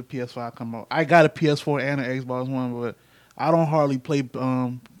nothing else till the PS5 come out. I got a PS4 and an Xbox One, but I don't hardly play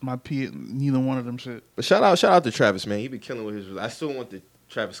neither one of them shit. But shout out to Travis, man. He been killing with his. I still want the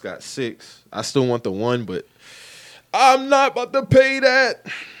Travis Scott 6. I still want the 1, but I'm not about to pay that.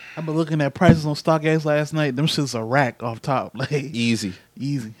 I've been looking at prices on StockX last night. Them shit's a rack off top. Like Easy.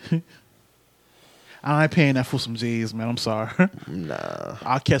 easy. I ain't paying that for some J's, man. I'm sorry. Nah.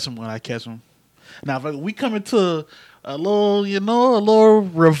 I'll catch them when I catch them. Now, if we come into a little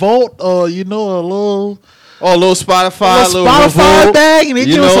revolt, or a little Oh, a little Spotify, little little Spotify Revolt, bag, and they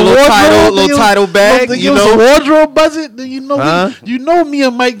you give us know, a little wardrobe, little title bag, they you give us know. a wardrobe budget. Then Huh? you know me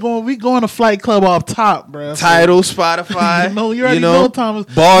and Mike we going to Flight Club off top, bro. Title, Spotify, you already know Thomas.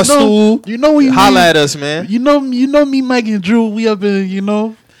 Barstool. You know we Holla at us, man. You know me, Mike and Drew. We have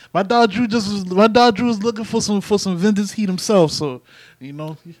been, my dog Drew was looking for some vintage heat himself. So,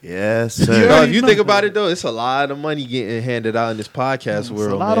 Yes, You sir. No, already if you know. think about it though, it's a lot of money getting handed out in this podcast it's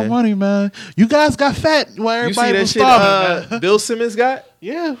world. a lot man. of money, man. You guys got fat while You see everybody that was shit starving, man. Bill Simmons got?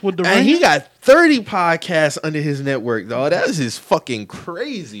 Yeah, with the And ring. he got 30 podcasts under his network, dog. That is just fucking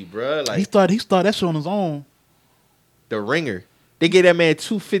crazy, bro. He Like started that shit on his own. The Ringer. They gave that man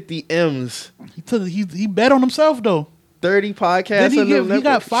 250 M's, He bet on himself though. 30 podcasts Then under the he network.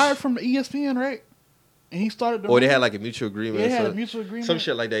 got fired from ESPN, right? And he started. Or they had like a mutual agreement. Yeah, or they had a something. mutual agreement. Some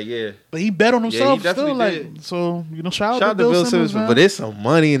shit like that, yeah. But he bet on Yeah, he himself definitely still, like did. so. Shout Shout out out to Bill Simmons, man. but there's some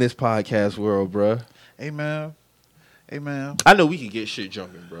money in this podcast world, bro. Hey man, I know we can get shit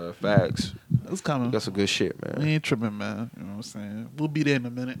jumping, bro. Facts. it's coming. That's some good shit, man. We ain't tripping, man. You know what I'm saying? We'll be there in a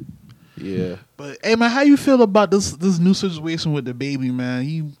minute. Yeah. But hey, man, how you feel about this new situation with the baby,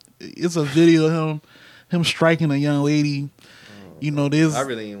 man? It's a video of him striking a young lady. There's I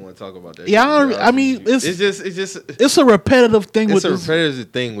really didn't want to talk about that. Yeah, shit, to be I honest mean, with you. it's just it's a repetitive thing it's with a this,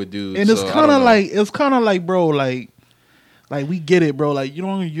 repetitive thing with dudes, and it's so I kind don't know. of like, bro, like we get it, bro. Like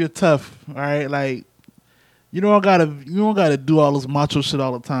you're tough, all right. Like you don't gotta do all this macho shit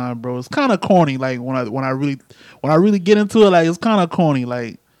all the time, bro. It's kind of corny. Like when I really get into it, like it's kind of corny.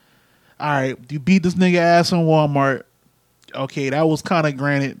 Like, all right, you beat this nigga ass in Walmart. Okay, that was kind of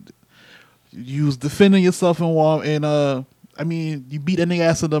granted. You was defending yourself in Walmart, and you beat that nigga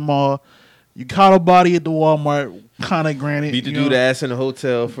ass in the mall. You caught a body at the Walmart, kind of granted. Beat the dude ass in the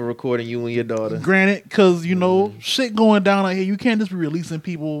hotel for recording you and your daughter. Granted, because shit going down out here. You can't just be releasing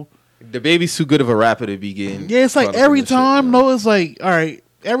people. The baby's too good of a rapper to be getting. Yeah, it's like caught up in every this shit, time. man. No, it's like all right.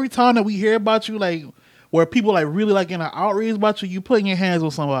 Every time that we hear about you, like where people like really like in an outrage about you, you putting your hands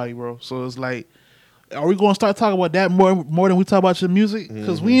on somebody, bro. So it's like, are we going to start talking about that more than we talk about your music?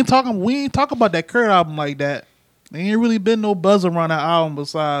 Because we ain't talking about that Kurt album like that. There ain't really been no buzz around that album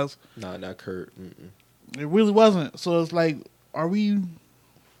besides. Nah, not Kurt. Mm-mm. It really wasn't. So it's like, are we?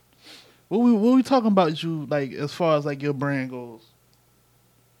 What we talking about you like as far as like your brand goes?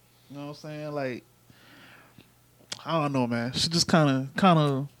 You know what I'm saying? Like, I don't know, man. She just kind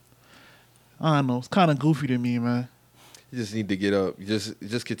of. I don't know. It's kind of goofy to me, man. You just need to get up.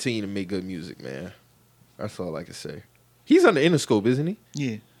 Just continue to make good music, man. That's all I can say. He's on the Interscope, isn't he?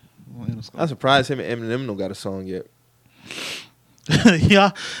 Yeah. I'm surprised him and Eminem don't got a song yet.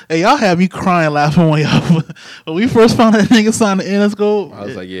 y'all had me crying laughing when we first found that nigga signed the Interscope. I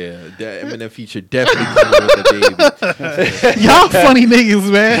was like, yeah, that Eminem feature definitely coming with the baby. Y'all funny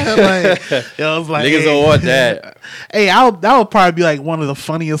niggas, man. Like, I was like, Niggas don't want that. Hey, that would probably be like one of the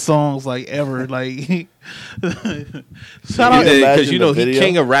funniest songs like ever. Like, shout out to Because Imagine you know the he video.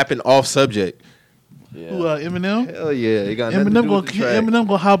 king of rapping off subject. Yeah. who, Eminem. Hell yeah, he got nothing to do with the track. Eminem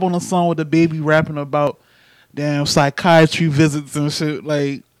gonna hop on a song with the baby rapping about damn psychiatry visits and shit.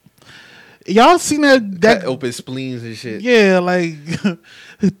 Like, Y'all seen that open spleens and shit. Yeah, like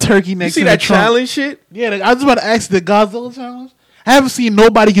turkey next. You see that challenge shit? Yeah, like, I was about to ask the Godzilla challenge. I haven't seen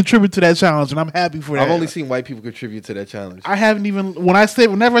nobody contribute to that challenge, and I'm happy for that. I've only seen white people contribute to that challenge. I haven't even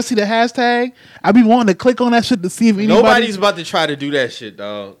whenever I see the hashtag, I be wanting to click on that shit to see if anybody. Nobody's about to try to do that shit,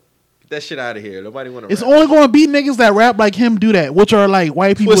 dog. Get that shit out of here. Nobody want to. It's only going to be niggas that rap like him do that, which are like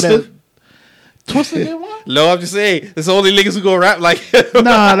white people Twisted? that. Twisted did one? No, I'm just saying. It's only niggas who gonna rap like him.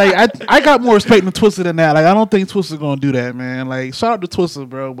 Nah, like I got more respect than Twisted than that. Like I don't think Twisted gonna do that, man. Like shout out to Twisted,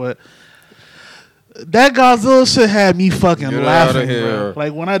 bro, but. That Godzilla shit had me fucking Get laughing, bro.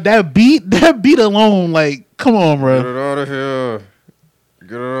 Like when that beat alone, like, come on, bro. Get it out of here.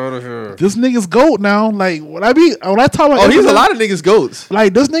 Get it out of here. This nigga's GOAT now. Like when I talk about, he's a lot of niggas GOATs.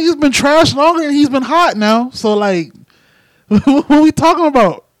 Like this nigga's been trash longer and he's been hot now. So like, what we talking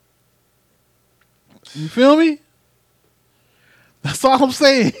about? You feel me? That's all I'm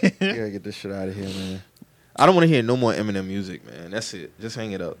saying. You gotta get this shit out of here, man. I don't want to hear no more Eminem music, man. That's it. Just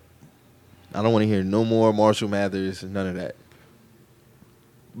hang it up. I don't want to hear no more Marshall Mathers and none of that.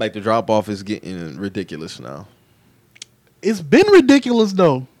 Like, the drop-off is getting ridiculous now. It's been ridiculous,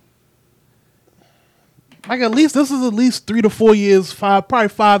 though. Like, this is at least 3 to 4 years, probably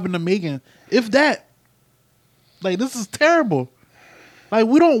 5 in the making. If that. Like, this is terrible. Like,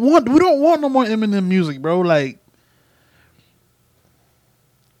 we don't want no more Eminem music, bro. Like.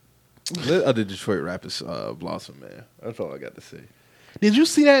 Let other Detroit rappers blossom, man. That's all I got to say. Did you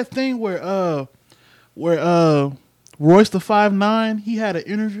see that thing where Royce the 5'9", he had an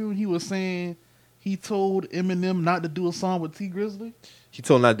interview and he was saying he told Eminem not to do a song with T Grizzly? He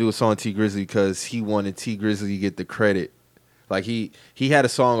told him not to do a song with T Grizzly because he wanted T Grizzly to get the credit. Like he had a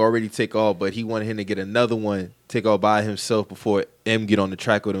song already take off, but he wanted him to get another one take off by himself before M get on the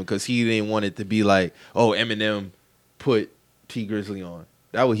track with him because he didn't want it to be like, oh, Eminem put T Grizzly on.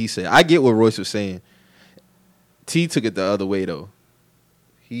 That's what he said. I get what Royce was saying. T took it the other way though.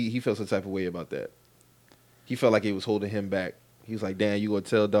 He felt some type of way about that. He felt like it was holding him back. He was like, damn, you gonna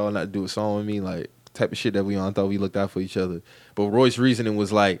tell dog not to do a song with me? Like, type of shit that we on. Thought we looked out for each other. But Royce's reasoning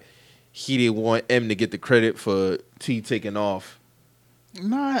was like, he didn't want M to get the credit for T taking off.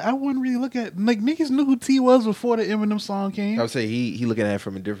 Nah, I wouldn't really look at... Like, niggas knew who T was before the Eminem song came. I would say he looking at it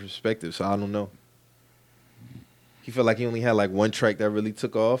from a different perspective, so I don't know. He felt like he only had like one track that really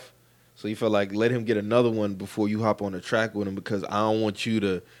took off. So he felt like, let him get another one before you hop on the track with him because I don't want you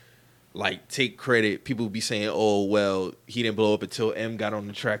to, like, take credit. People be saying, oh, well, he didn't blow up until M got on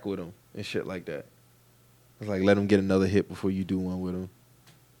the track with him and shit like that. It's like, let him get another hit before you do one with him.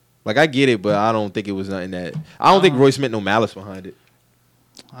 Like, I get it, but I don't think it was nothing that... I don't think Royce meant no malice behind it.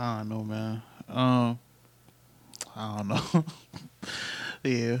 I don't know, man. I don't know.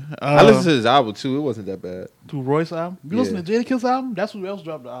 Yeah. I listened to his album, too. It wasn't that bad. To Royce album? You listen to Jadakiss album? That's who else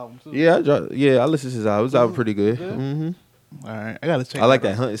dropped the album, too. Yeah, I listened to his album. His album pretty good. Mm-hmm. All right. I got to check I like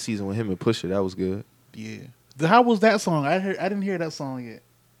that Hunting Season with him and Pusha. That was good. Yeah. How was that song? I didn't hear that song yet.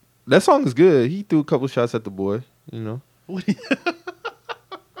 That song is good. He threw a couple shots at the boy, you know. What did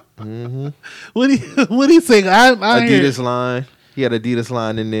he say? I Adidas line. He had Adidas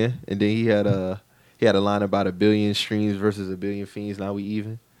line in there, and then he had a line about 1 billion streams versus 1 billion fiends. Now we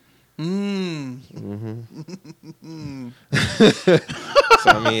even. So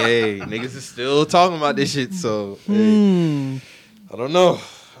I mean, hey, niggas is still talking about this shit. So hey, I don't know.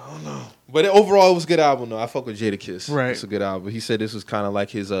 But overall, it was a good album though. I fuck with Jadakiss. Right, it's a good album. He said this was kind of like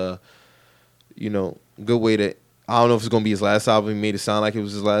his good way to. I don't know if it's gonna be his last album. He made it sound like it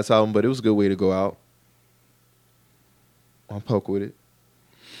was his last album, but it was a good way to go out. I'll poke with it.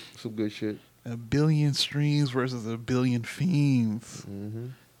 Some good shit. 1 billion streams versus 1 billion fiends.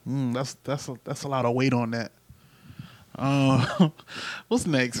 That's a lot of weight on that. What's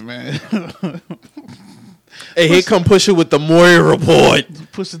next, man? Hey, here come Pusha with the Maury Report.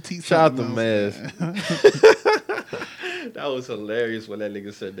 Push the T. Shout out to Maz. That was hilarious when that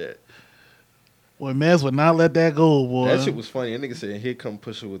nigga said that. Boy, Maz would not let that go, boy. That shit was funny. That nigga said, here come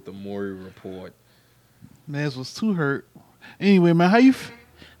Pusha with the Maury Report. Maz was too hurt. Anyway, man, how you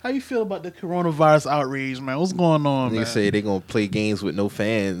feel about the coronavirus outrage, man? What's going on, man? Nigga say they gonna play games with no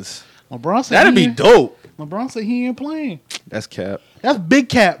fans. LeBron said that'd be dope. LeBron said he ain't playing. That's cap. That's big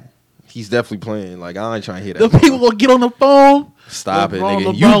cap. He's definitely playing. Like, I ain't trying to hear that. The people gonna get on the phone. Stop it,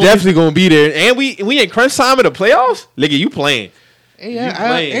 nigga. You definitely gonna be there. And we in crunch time of the playoffs? Nigga, you playing.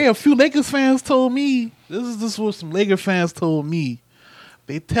 Hey, a few Lakers fans told me, this is what some Lakers fans told me.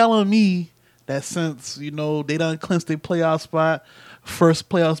 They telling me that since, they done clinched their playoff spot, first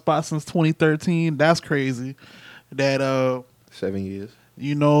playoff spot since 2013, that's crazy. That 7 years.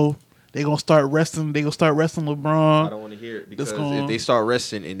 They gonna start resting. They gonna start resting LeBron. I don't want to hear it because if they start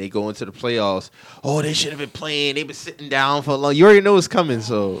resting and they go into the playoffs, they should have been playing. They've been sitting down for long. You already know it's coming,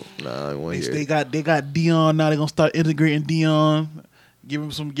 so I want to hear it. They got Dion now. They gonna start integrating Dion. Give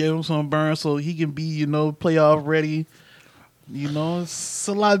him some burn so he can be playoff ready. It's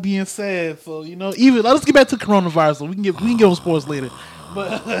a lot being said. So even let's get back to coronavirus. So we can get on sports later.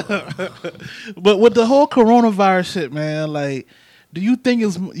 But but with the whole coronavirus shit, man, like, do you think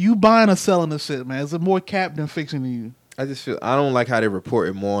it's you buying or selling this shit, man? Is it more cap than fiction to you? I just feel I don't like how they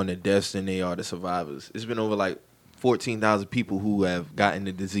reported more on the deaths than they are the survivors. It's been over like 14,000 people who have gotten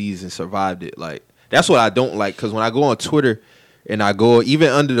the disease and survived it. Like, that's what I don't like, because when I go on Twitter and I go even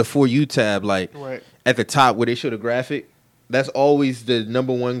under the For You tab, like at the top where they show the graphic, that's always the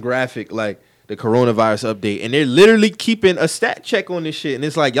number one graphic, like the coronavirus update. And they're literally keeping a stat check on this shit. And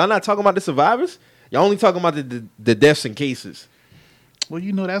it's like, y'all not talking about the survivors? Y'all only talking about the deaths and cases. Well,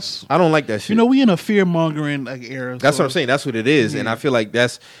 that's... I don't like that shit. We in a fear-mongering era. That's what I'm saying. That's what it is. Yeah. And I feel like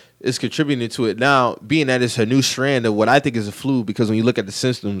it's contributing to it now, being that it's a new strand of what I think is a flu, because when you look at the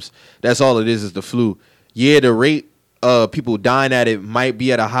symptoms, that's all it is the flu. Yeah, the rate of people dying at it might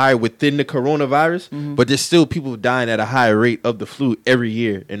be at a high within the coronavirus, but there's still people dying at a higher rate of the flu every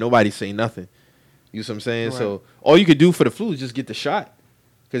year, and nobody's saying nothing. You know what I'm saying? Right. So all you could do for the flu is just get the shot,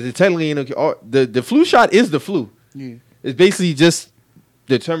 because it technically, the flu shot is the flu. Yeah. It's basically just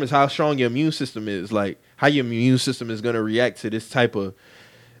determines how strong your immune system is, like how your immune system is going to react to this type of...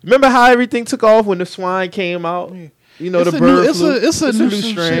 Remember how everything took off when the swine came out? Yeah. The bird flu. It's a new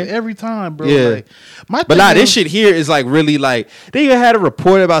strand every time, bro. Yeah. Like, but this shit here is like really like... They even had a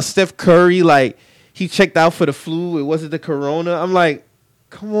report about Steph Curry, like he checked out for the flu. It wasn't the corona. I'm like,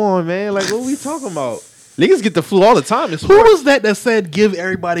 come on, man. Like, what are we talking about? Niggas get the flu all the time. Who was that said give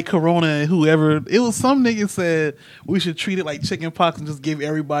everybody corona and whoever? It was some nigga said we should treat it like chicken pox and just give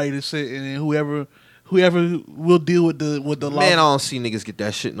everybody the shit, and then whoever will deal with the law. Man, I don't see niggas get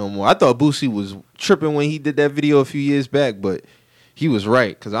that shit no more. I thought Boosie was tripping when he did that video a few years back, but he was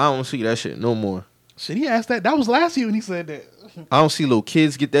right, because I don't see that shit no more. Shit, he asked that. That was last year when he said that. I don't see little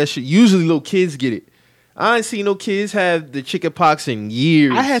kids get that shit. Usually little kids get it. I ain't seen no kids have the chicken pox in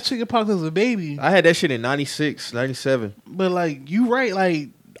years. I had chicken pox as a baby. I had that shit in 96, 97. But like, you right,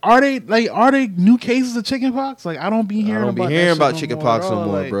 like, are they new cases of chicken pox? Like, I don't be hearing about chicken pox no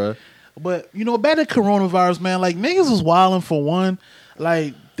more, bro. But back to coronavirus, man, like, niggas is wilding for one.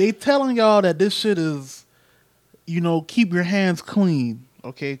 Like, they telling y'all that this shit is, keep your hands clean.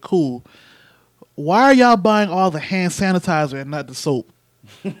 Okay, cool. Why are y'all buying all the hand sanitizer and not the soap?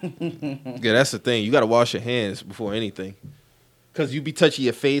 Yeah, that's the thing. You got to wash your hands before anything, because you be touching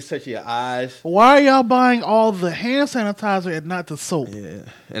your face, touching your eyes. Why are y'all buying all the hand sanitizer and not the soap? Yeah,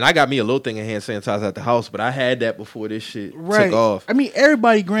 and I got me a little thing of hand sanitizer at the house, but I had that before this shit took off. I mean,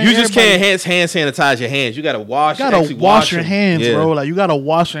 everybody, you just can't hand sanitize your hands. You got to wash. You got to wash your hands, bro. Like, you got to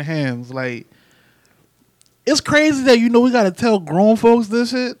wash your hands. Like, it's crazy that we got to tell grown folks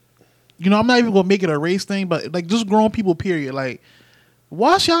this shit. I'm not even gonna make it a race thing, but like, just grown people, period. Like,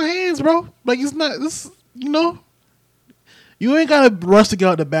 wash your hands, bro. Like, it's not this. You ain't gotta rush to get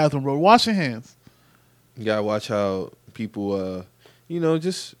out the bathroom, bro. Wash your hands. You gotta watch how people,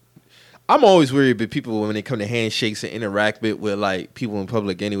 just... I'm always worried about people when they come to handshakes and interact with like, people in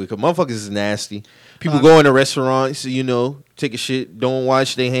public anyway, because motherfuckers is nasty. People go in a restaurant, so, take a shit, don't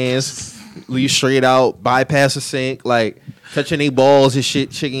wash their hands, leave straight out, bypass the sink, like, touching their balls and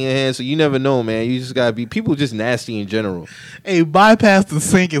shit, shaking your hands. So you never know, man. You just gotta be... People just nasty in general. Hey, bypass the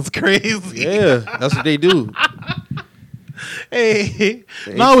sink is crazy. Yeah, that's what they do. Hey,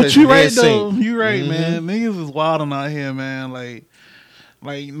 no, but you right though. You right, man. Niggas is wilding out here, man. Like,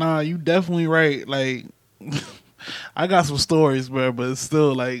 nah, you definitely right. Like, I got some stories, bro, but it's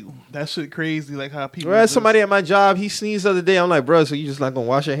still like, that shit crazy. Like, how people... I had somebody at my job, he sneezed the other day. I'm like, bro, so you just not gonna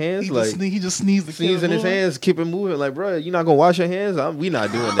wash your hands? He just sneezed. Sneeze in his hands, keep it moving. Like, bro, you not gonna wash your hands? We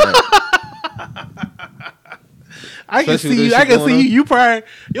not doing that. I can see you. You probably,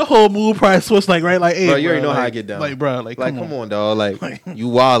 your whole mood probably switched, like, right, like, hey, bro, you already know how I get down. Like, bro, like come on, dog. Like, you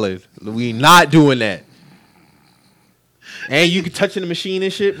wildin'. We not doing that. And you can touching the machine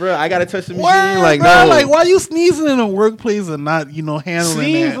and shit, bro. I gotta touch the machine. Like, bro, no. Like, why you sneezing in a workplace and not, handling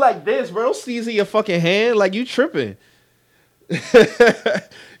sneeze that? like this, bro. Don't sneeze in your fucking hand. Like, you tripping.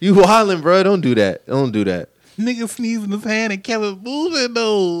 You wildin', bro. Don't do that. Nigga sneezed in his hand and kept it moving,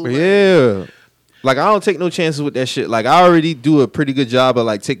 though. Yeah. Like, I don't take no chances with that shit. Like, I already do a pretty good job of,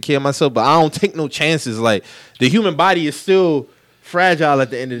 like, taking care of myself, but I don't take no chances. Like, the human body is still fragile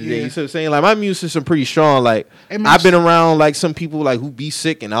at the end of the day. You see what I'm saying? Like, my immune system pretty strong. Like, I've been around, like, some people, like, who be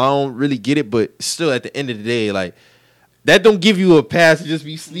sick, and I don't really get it, but still, at the end of the day, like, that don't give you a pass to just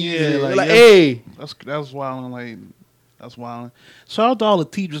be sneezing. Yeah, like hey. That's wild. Like, that's wild. Shout out to all the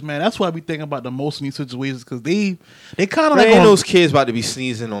teachers, man. That's why I be thinking about the most in these situations because they kind of like those kids about to be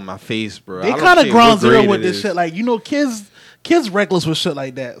sneezing on my face, bro. They kind of ground zero with this shit. Like, you know, kids reckless with shit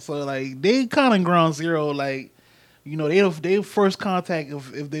like that. So like they kind of ground zero. Like, you know, they first contact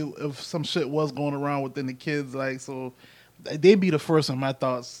if some shit was going around within the kids. Like, so they'd be the first in my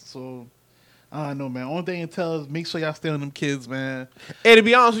thoughts. So I don't know, man. Only thing it tells, make sure y'all stay on them kids, man. Hey, to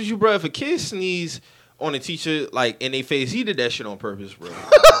be honest with you, bro, if a kid sneeze on a teacher, like, in their face, he did that shit on purpose, bro.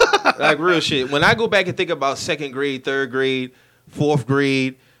 Like, real shit. When I go back and think about 2nd grade, 3rd grade, 4th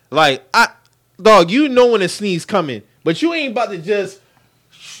grade, like, dog, you know when a sneeze coming, but you ain't about to just,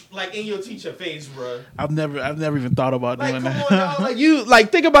 like, in your teacher face, bro. I've never even thought about like, doing come that. on, dog. Like, you,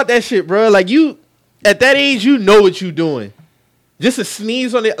 like, think about that shit, bro. Like, you, at that age, you know what you doing. Just a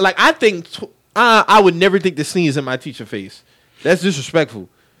sneeze on it. Like, I think, I would never think to sneeze in my teacher face. That's disrespectful.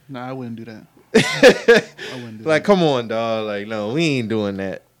 Nah, I wouldn't do that. Like, come on, dog. Like, no, we ain't doing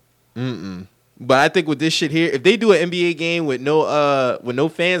that. But I think with this shit here, if they do an NBA game with no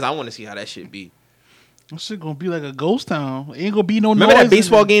fans, I want to see how that shit be. That shit gonna be like a ghost town. Ain't gonna be no Remember noise that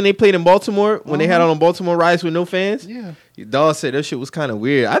baseball game they played in Baltimore when they had on Baltimore Riots with no fans? Yeah. Your dog said that shit was kind of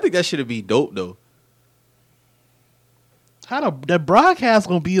weird. I think that shit'd be dope though. How that broadcast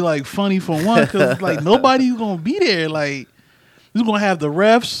gonna be like funny for one? Because like nobody's gonna be there. Like you're gonna have the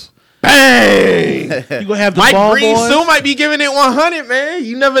refs. Bang! You gonna have the Mike ball Green boys. still might be giving it 100, man.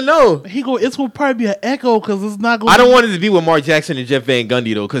 You never know. It's gonna probably be an echo because it's not gonna. I don't want it to be with Mark Jackson and Jeff Van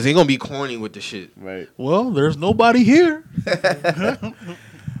Gundy though, because they're gonna be corny with the shit. Right. Well, there's nobody here.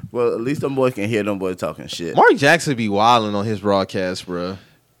 Well, at least them boys can hear them boys talking shit. Mark Jackson be wilding on his broadcast, bro.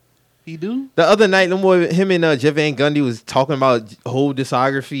 He do? The other night, him and Jeff Van Gundy was talking about whole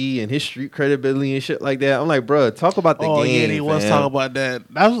discography and his street credibility and shit like that. I'm like, bro, talk about the game. Oh yeah, he was fam. talking about that.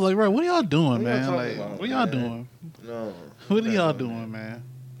 I was like, bro, what are y'all doing, What y'all man? talking Like, about, what y'all man? doing? No. What are y'all doing, man?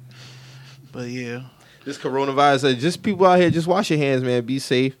 But yeah, This coronavirus, just people out here, just wash your hands, man. Be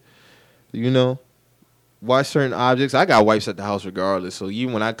safe. You know, watch certain objects. I got wipes at the house regardless. So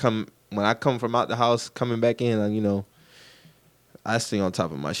even when I come from out the house, coming back in, you know, I stay on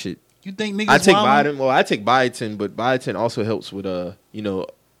top of my shit. you think niggas? I take wildin'? biotin. Well, I take biotin, but biotin also helps with you know,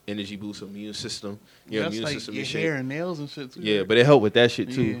 energy boost immune system. Your That's immune like system your and shit. hair and nails and shit too. Yeah, but it helped with that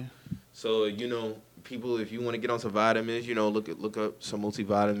shit too. Yeah. So you know, people, if you want to get on some vitamins, you know, look up some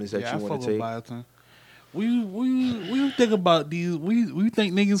multivitamins that Yeah, you I want fuck to with take. biotin. We think about these. We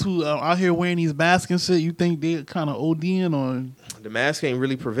think niggas who are out here wearing these masks and shit. You think they kind of ODing on The mask ain't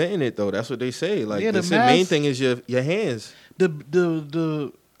really preventing it though. That's what they say. Like Yeah, the the main mask- thing is your hands.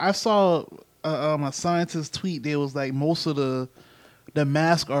 the. I saw a scientist tweet. There was like most of the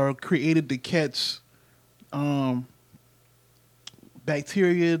masks are created to catch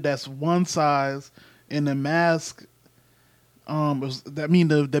bacteria that's one size, and the mask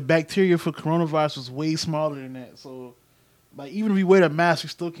the bacteria for coronavirus was way smaller than that. So like even if you wear the mask, you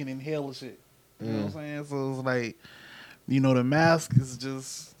still can inhale the shit. You know what I'm saying? So it's like, you know, the mask is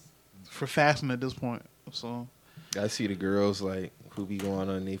just for fashion at this point. So I see the girls like who be going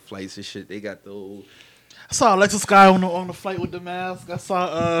on their flights and shit. They got the old I saw Alexa Sky on the flight with the mask. I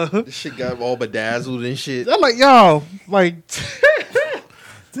saw this shit got all bedazzled and shit. I'm like, y'all, like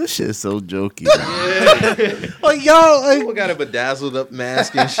This shit's so jokey. like y'all like, People got a bedazzled up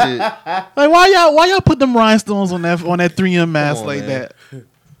mask and shit. like why y'all put them rhinestones on that 3M mask on, like man. that?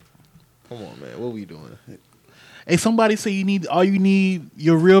 Come on, man. What we doing? Hey, somebody say you need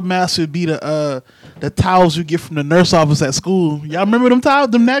your real mask should be the towels you get from the nurse office at school. Y'all remember them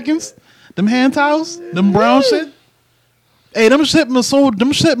towels, them napkins, them hand towels, them brown shit? Hey, them shit been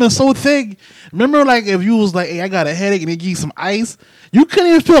so thick. Remember, like if you was like, hey, I got a headache, and they give you some ice, you couldn't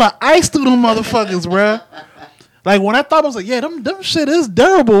even feel the ice through them motherfuckers, bruh. Like when I thought, I was like, yeah, them shit is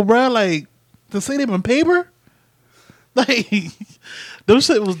durable, bruh. Like to say they been paper, like them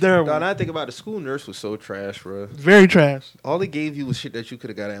shit was durable. God, I think about the school nurse was so trash, bro. Very trash. All they gave you was shit that you could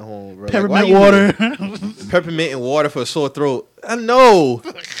have got at home, bro. Peppermint like, water. Peppermint and water for a sore throat. I know.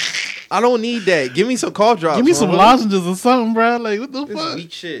 I don't need that. Give me some cough drops. Give me some bro. lozenges or something, bruh. Like what the This fuck?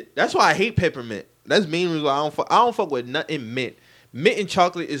 weak shit. That's why I hate peppermint. That's the main reason why I don't fuck with nothing mint. Mint and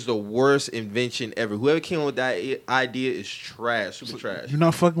chocolate is the worst invention ever. Whoever came up with that idea is trash. Super trash. You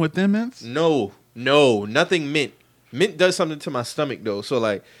not fucking with them mints? No, nothing mint. Mint does something to my stomach though. So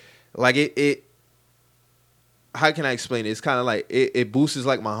like it. How can I explain it? It's kind of like it boosts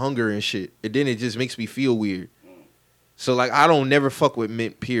like my hunger and shit, and then it just makes me feel weird. So like I don't never fuck with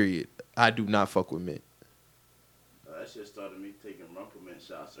mint. Period. I do not fuck with mint. That shit started me taking rumplement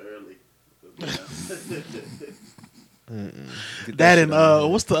shots early. Get That shit and out of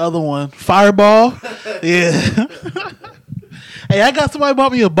here. what's the other one? Fireball. Yeah. Hey, I got somebody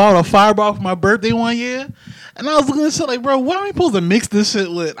bought me a bottle of Fireball for my birthday one year, and I was looking at shit like, bro, what am I supposed to mix this shit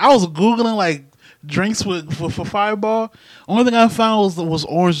with? I was googling like drinks for Fireball. Only thing I found was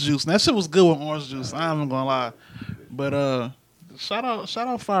orange juice, and that shit was good with orange juice. I'm not gonna lie, but shout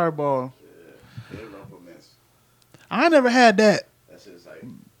out Fireball. I never had that. That shit's like,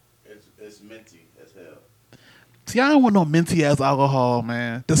 it's minty as hell. See, I don't want no minty ass alcohol,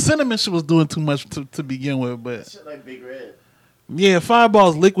 man. The cinnamon shit was doing too much to begin with, but That shit like Big Red. yeah,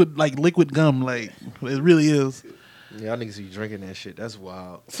 Fireball is liquid gum, like it really is. Y'all niggas be drinking that shit. That's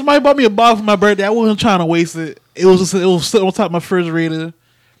wild. Somebody bought me a bottle for my birthday. I wasn't trying to waste it. It was sitting on top of my refrigerator.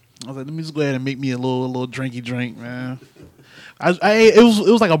 I was like, let me just go ahead and make me a little drinky drink, man. I ate, it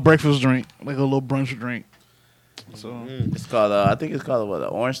was like a breakfast drink, like a little brunch drink. So It's called, I think it's called, what,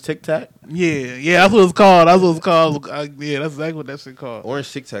 Orange Tic Tac? yeah, that's what it's called. That's what it's called. Yeah, that's exactly what that shit called. Orange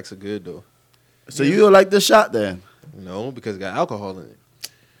Tic Tacs are good though. So you like the shot then? No, because it got alcohol in it.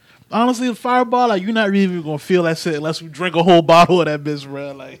 Honestly, the Fireball, like you're not really even gonna feel that shit unless you drink a whole bottle of that bitch,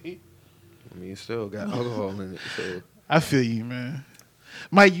 bro. Like, I mean, it still got alcohol in it. So I feel you, man.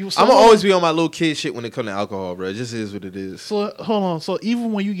 Mike, I'm gonna always be on my little kid shit when it comes to alcohol, bro. It just is what it is. So hold on. So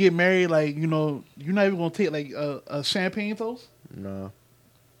even when you get married, like you're not even gonna take like a champagne toast? Nah.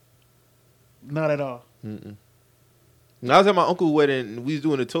 Not at all. Mm-mm. When I was at my uncle's wedding and we was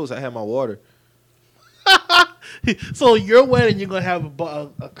doing the toast, I had my water. So your wedding, you're gonna have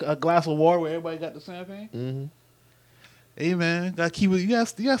a glass of water where everybody got the champagne? Mm-hmm. Hey man, gotta keep it. You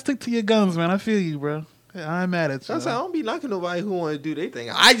gotta stick to your guns, man. I feel you, bro. I ain't mad at you. I don't be knocking nobody who want to do their thing.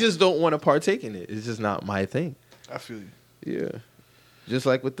 I just don't want to partake in it. It's just not my thing. I feel you. Yeah. Just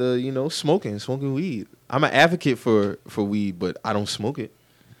like with the, smoking weed. I'm an advocate for weed, but I don't smoke it.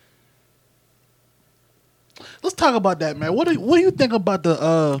 Let's talk about that, man. What do you think about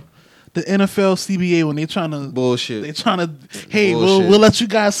the NFL CBA when they trying to Bullshit. hey, Bullshit. we'll let you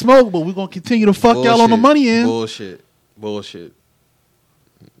guys smoke, but we're gonna continue to fuck y'all on the money end. Bullshit.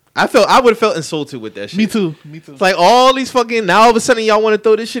 I would have felt insulted with that shit. Me too. It's like all these fucking, now all of a sudden y'all want to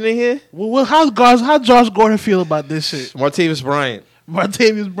throw this shit in here? Well, how Josh Gordon feel about this shit? Martavis Bryant.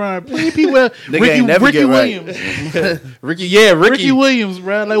 Martavius Bryant. Plenty people. ain't never Ricky get right. Williams. Ricky. Ricky Williams,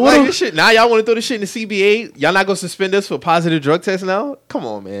 bro. Like what? Like this shit. Now y'all want to throw this shit in the CBA? Y'all not gonna suspend us for positive drug tests now? Come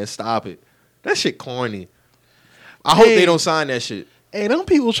on, man. Stop it. That shit corny. I hope they don't sign that shit. Hey, them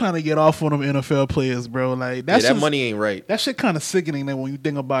people trying to get off on them NFL players, bro. Like That money ain't right. That shit kind of sickening. Then when you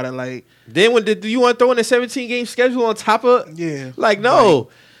think about it, like Then do you want to throw in a 17-game schedule on top of? yeah, Like no.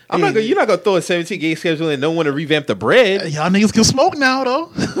 Like, You're not gonna throw a 17-game schedule and don't want to revamp the bread. y'all niggas can smoke now though.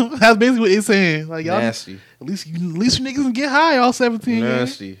 That's basically what they're saying. Like y'all, Nasty. At least you niggas can get high all 17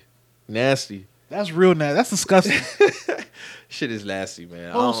 games. Nasty. That's real nasty. That's disgusting. Shit is nasty,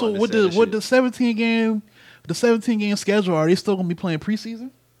 man. Oh, so with the 17 game schedule, are they still gonna be playing preseason?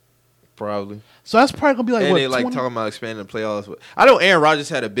 Probably. So that's probably gonna be like And what? they 20? talking about expanding the playoffs. But I know Aaron Rodgers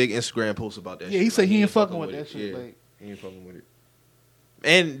had a big Instagram post about that. Yeah, shit. he said Like, he ain't fucking with that shit. Yeah, Like, he ain't fucking with it.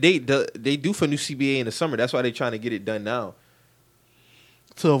 And they do for new CBA in the summer. That's why they trying to get it done now.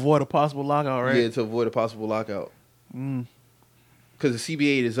 to avoid a possible lockout, right? Yeah, to avoid a possible lockout. Mm. Because the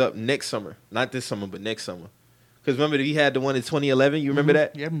CBA is up next summer, not this summer, but next summer. Because remember we had the one in 2011. You remember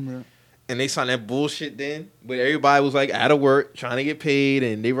that? Yeah, I remember that. And they signed that bullshit then, but everybody was like out of work, trying to get paid,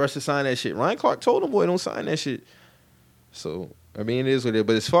 and they rushed to sign that shit. Ryan Clark told them, boy, don't sign that shit. So, I mean, it is what it is.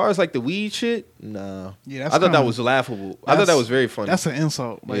 But as far as like the weed shit, nah. Yeah, I thought that was laughable. I thought that was very funny. That's an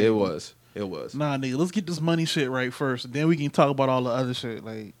insult. Yeah, Like, it was. It was. Nah, nigga, let's get this money shit right first, and then we can talk about all the other shit.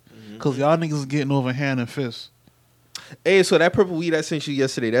 Like, Mm-hmm. cause y'all niggas is getting over hand and fist. Hey, so that purple weed I sent you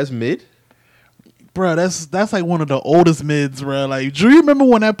yesterday, that's mid? Bro, that's like one of the oldest mids, bro. Like, Drew, you remember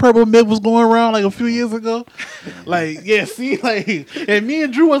when that purple mid was going around like a few years ago? Like, yeah, see, like, and me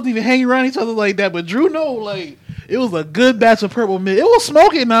and Drew wasn't even hanging around each other like that, but Drew know, like, it was a good batch of purple mid. It was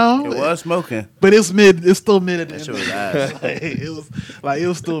smoking now. It was smoking. But it's mid. It's still mid at the That end. shit was ass. It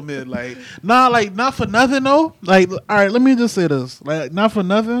was still mid. Like, nah, like not for nothing though. Like, all right, let me just say this. Like, not for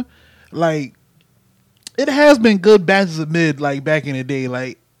nothing. Like, it has been good batches of mid. Like back in the day.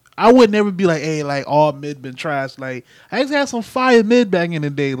 Like, I would never be like, hey, like all mid been trash. Like, I actually had some fire mid back in the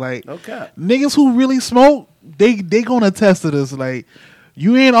day. Like, No cap. niggas who really smoke, they gonna attest to this. Like,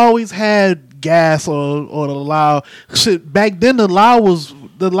 you ain't always had gas or the loud shit. Back then the loud was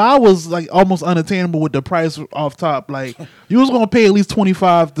like almost unattainable with the price off top. Like, you was gonna pay at least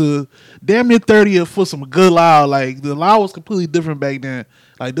 25 to damn near 30 for some good loud. Like, the loud was completely different back then.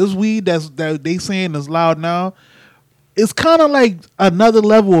 Like, this weed that they saying is loud now, it's kind of like another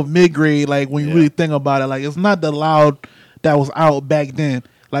level of mid grade. Like when you really think about it, like it's not the loud that was out back then.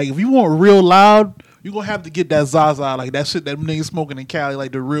 Like if you want real loud, you gonna have to get that Zaza, like that shit that niggas smoking in Cali,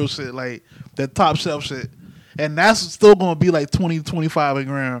 like the real shit, like that top shelf shit, and that's still gonna be like 20, 25 a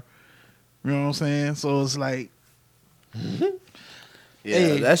gram. You know what I'm saying? So it's like,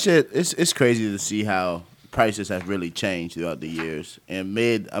 Yeah, that shit. It's crazy to see how prices have really changed throughout the years. And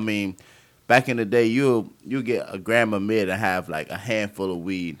mid, I mean, back in the day, you'll get a gram of mid and have like a handful of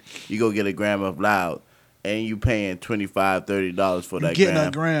weed. You go get a gram of loud, and you paying $25, $30 for that getting gram.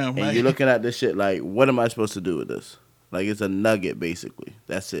 a gram, and like, you're looking at this shit like, what am I supposed to do with this? Like it's a nugget basically.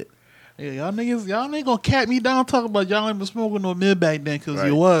 That's it. yeah, y'all ain't gonna cat me down talking about y'all ain't been smoking no mid back then because Right.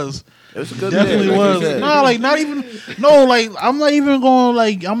 you was. It was a good Definitely mid, like you was. said. No, like not even. No, like I'm not even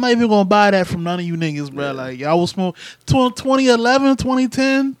gonna buy that from none of you niggas, bro. Like y'all was smoking 2011,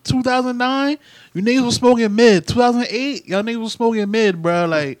 2010, 2009. You niggas was smoking mid. 2008, y'all niggas was smoking mid, bro.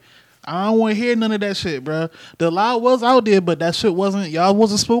 Like I don't want to hear none of that shit, bro. The loud was out there, but that shit wasn't. Y'all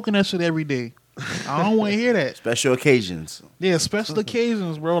wasn't smoking that shit every day. I don't want to hear that. Special occasions. Yeah, special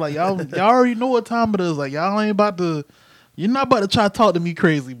occasions, bro. Like y'all already know what time it is. Like y'all ain't about to. You're not about to try to talk to me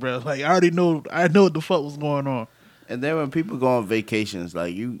crazy, bro. Like I know what the fuck was going on. And then when people go on vacations,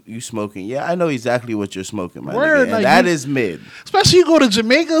 like you smoking, yeah, I know exactly what you're smoking, man. Word, And like, that you- is mid. Especially you go to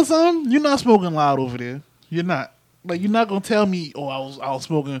Jamaica or something, you're not smoking loud over there. You're not. Like you're not gonna tell me, oh, I was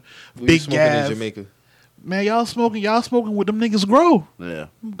smoking We big smoking gas. in Jamaica. Man, y'all smoking with them niggas grow. Yeah,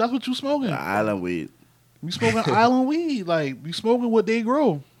 That's what you smoking. island weed. You smoking island weed. Like you smoking what they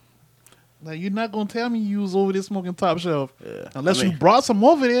grow. Like you're not gonna tell me you was over there smoking top shelf. Yeah. Unless I mean, you brought some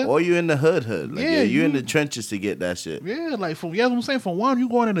over there. Or you in the hood. Like, Yeah, you in you- the trenches to get that shit. Yeah, like yeah, what I'm saying. For one, you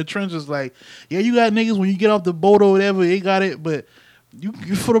going in the trenches. Like, yeah, you got niggas when you get off the boat or whatever, they got it. But you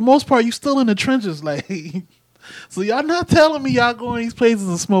for the most part, you still in the trenches. Like, so y'all not telling me y'all going these places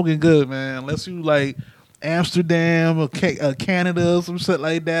and smoking good, man. Unless you like Amsterdam or Canada or some shit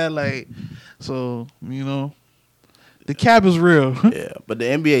like that. Like, so you know, the cap is real. Yeah, but the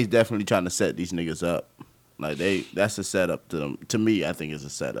NBA is definitely trying to set these niggas up. Like that's a setup to them. To me, I think it's a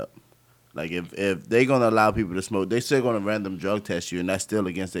setup. Like if they're gonna allow people to smoke, they still gonna random drug test you, and that's still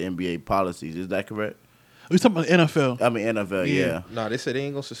against the NBA policies. Is that correct? We talking about NFL. I mean NFL, Yeah. yeah. Nah, they said they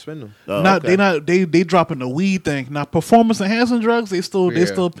ain't gonna suspend them. Oh, Not okay. they dropping the weed thing. Now performance enhancing drugs, they still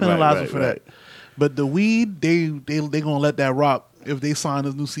penalizing Right, for right. that. But the weed, they gonna let that rock if they sign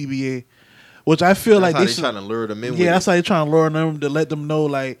this new CBA, which I feel That's like how they they should. trying to lure them in. Yeah, with that's it. how they trying to lure them to let them know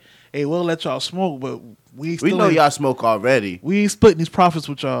like, hey, we'll let y'all smoke, but we still We know ain't- y'all smoke already. we ain't splitting these profits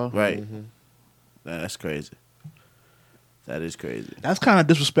with y'all. Right. Mm-hmm. Nah, that's crazy. That is crazy. That's kind of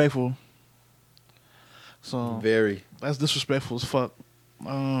disrespectful. So Very. that's disrespectful as fuck.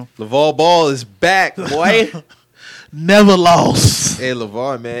 LeVar Ball is back, boy. Never lost. Hey,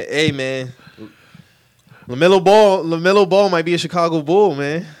 LeVar, man. Hey, man. LaMelo Ball might be a Chicago Bull,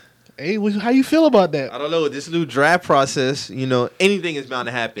 man. Hey, how you feel about that? I don't know. This new draft process, anything is bound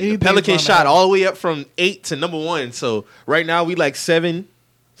to happen. Anything The is Pelicans bound to shot happen. all the way up from 8 to number 1. So right now we like 7-6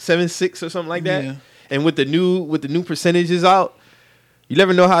 or something like that. Yeah. And with the new percentages out, you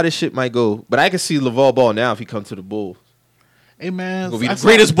never know how this shit might go. But I can see LeVar Ball now if he comes to the Bulls. Hey man, Gonna be I the saw-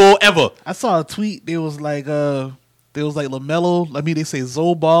 greatest Bull ever. I saw a tweet. There was like LaMelo. I mean, they say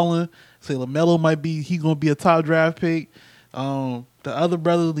Zoe ballin. Say LaMelo might be he gonna be a top draft pick. The other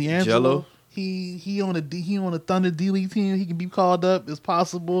brother, LiAngelo, Jello. he on the Thunder D League team. He can be called up. It's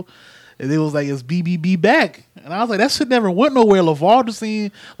possible. And it was like, is BBB back? And I was like, that shit never went nowhere. LeVar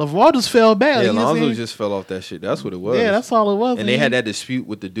just fell back. Yeah, Like, you know what I'm Lonzo saying? just fell off that shit. That's what it was. Yeah, that's all it was. And they had that dispute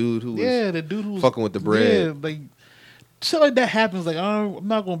with the dude who was the dude who was fucking with the bread. Yeah, like shit like that happens. Like I'm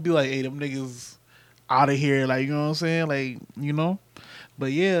not gonna be like, hey, them niggas out of here. Like you know what I'm saying? Like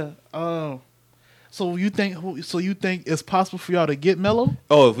But yeah. So you think it's possible for y'all to get Melo?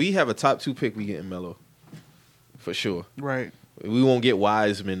 Oh, if we have a top 2 pick, we getting Melo. For sure. Right. We won't get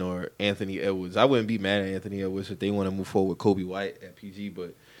Wiseman or Anthony Edwards. I wouldn't be mad at Anthony Edwards if they want to move forward with Kobe White at PG,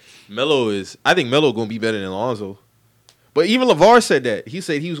 but I think Melo going to be better than Lonzo. But even LeVar said that. He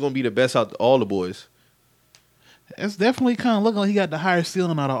said he was going to be the best out of all the boys. It's definitely kind of looking like he got the higher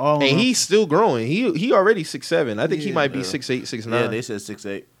ceiling out of all of And them. he's still growing. He already 6'7". I think he Yeah. might be Yeah. 6'8", 6'9". Yeah, they said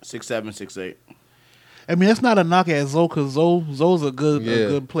 6'8", 6'7", 6'8". I mean, that's not a knock at Zoe because Zoe's a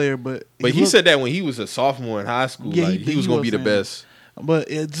good player, but But he said that when he was a sophomore in high school, Yeah, like, he he was going to be the was best. But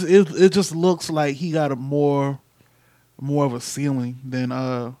it just looks like he got a more of a ceiling than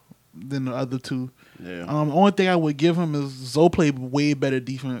the other two. Yeah. Only thing I would give him is Zoe played way better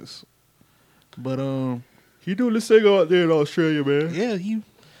defense. But He doing this thing out there in Australia, man. yeah,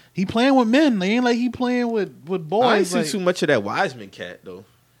 He playing with men. They ain't like he playing with boys. I ain't see like, too much of that Wiseman cat though.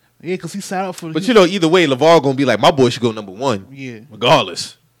 Yeah, because he sat out for. But you know, either way, LeVar gonna be like, my boy should go number 1. Yeah.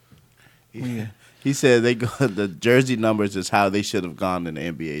 Regardless. Yeah. He said the jersey numbers is how they should have gone in the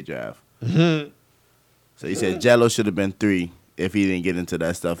NBA draft. Mm-hmm. So he said Jello should have been 3 if he didn't get into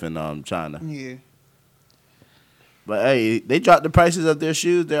that stuff in China. Yeah. But hey, they dropped the prices of their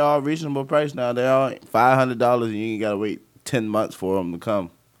shoes. They're all reasonable price now. They're all $500, and you ain't gotta wait 10 months for them to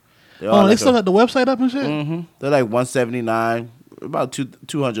come. Oh, they still got the website up and shit. Mm-hmm. They're like $179, about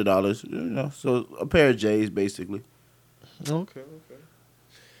 $200. You know, so a pair of J's basically. Okay.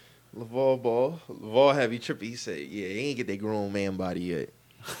 LeVar Ball. LeVar have you tripping. He said, yeah, he ain't get that grown man body yet.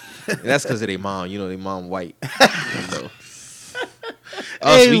 And that's because of their mom. You know, their mom white. You know.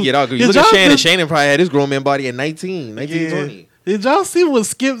 Us, we get out. You look at Shannon. Shannon probably had his grown man body at 19, 20. Did y'all see what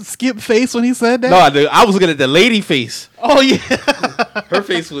Skip face when he said that? No, I was looking at the lady face. Oh, yeah. Her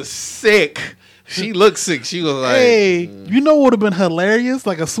face was sick. She looked sick. She was like, hey, you know what would have been hilarious?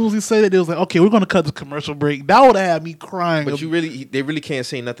 Like, as soon as he said it, it was like, okay, we're going to cut the commercial break. That would have had me crying. But they really can't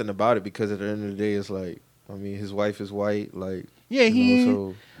say nothing about it because at the end of the day, it's like, I mean, his wife is white. Like, yeah,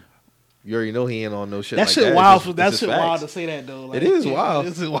 so you already know he ain't on no shit that like shit that. wild. It's That just shit facts. wild to say that, though. Like, It is wild.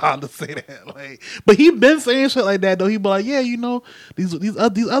 It's wild to say that. Like, but he been saying shit like that, though. He be like, yeah, you know, these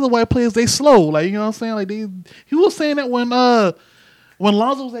other white players, they slow. Like, you know what I'm saying? Like, he was saying that when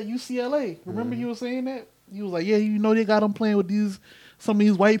Lonzo was at UCLA. Remember he was saying that? He was like, yeah, you know, they got him playing with some of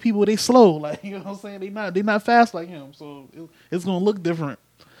these white people. They slow. Like, you know what I'm saying? They not fast like him. So it's gonna look different.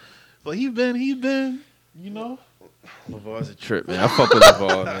 But he been, you know. LeVar's a trip, man. I fuck with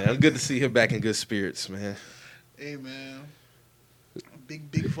LeVar, man. It's good to see him back in good spirits, man. Hey, man.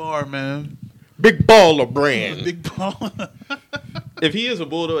 Big VAR, man. Big baller brand. Big ball. If he is a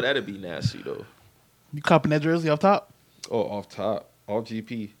Bulldog, that'd be nasty, though. You copping that jersey off top? Oh, off top. All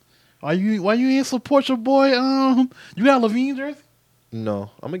GP. Why you ain't support your boy? You got Levine jersey?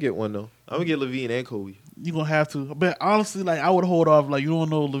 No, I'm going to get one, though. I'm going to get Levine and Kobe. You gonna have to. But honestly, like, I would hold off. Like, you don't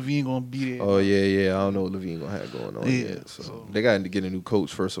know Levine gonna be there. Oh, yeah. I don't know what Levine going to have going on Yeah, yet. So so- they got to get a new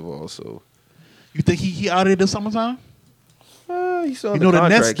coach, first of all, so. You think he out of there this summertime? He's still on You know, the the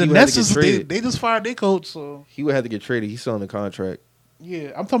contract. Nets He would have to get traded. they just fired their coach, so He would have to get traded. He's still on the contract.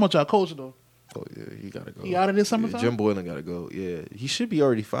 yeah. I'm talking about y'all coach though. Oh, yeah, he got to go. He out of this Yeah, summertime? Jim Boylan got to go. Yeah, he should be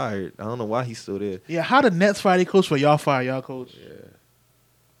already fired. I don't know why he's still there. Yeah, how the Nets fire their coach for y'all fire y'all coach? Yeah,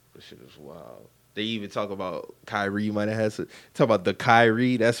 this shit is wild. They even talk about Kyrie might have had to talk about the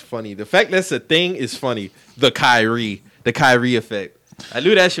Kyrie. That's funny. The fact that's a thing is funny. The Kyrie effect. I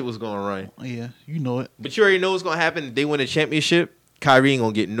knew that shit was going to run. Yeah, you know it. But you already know what's going to happen. If they win a championship, Kyrie ain't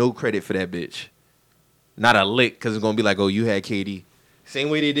going to get no credit for that bitch. Not a lick, because it's going to be like, oh, you had KD. Same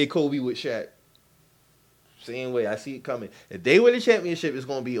way they did Kobe with Shaq. Same way. I see it coming. If they win a championship, it's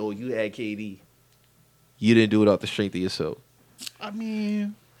going to be, oh, you had KD. You didn't do it off the strength of yourself. I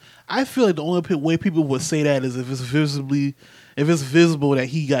mean, I feel like the only way people would say that is if it's visible that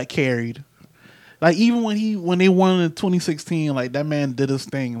he got carried. Like, even when they won in 2016, like, that man did his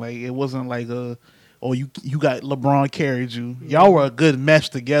thing. Like, it wasn't like you got LeBron carried you. Y'all were a good mesh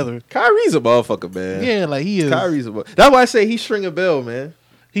together. Kyrie's a motherfucker, man. Yeah, like, he is. Kyrie's a motherfucker. That's why I say he's Stringer Bell, man.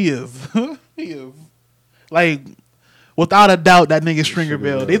 He is. He is. Like, without a doubt, that nigga Stringer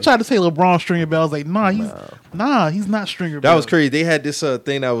Bell. They tried to say LeBron Stringer Bell. I was like, he's not Stringer Bell. That was crazy. They had this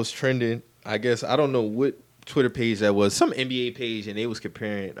thing that was trending. I guess I don't know what Twitter page that was. Some NBA page, and they was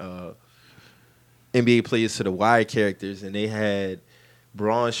comparing NBA players to the Wire characters, and they had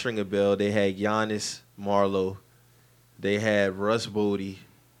Braun Stringer Bell, they had Giannis Marlowe, they had Russ Bodie,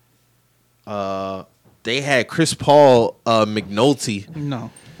 they had Chris Paul McNulty.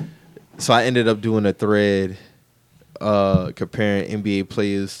 No. So I ended up doing a thread comparing NBA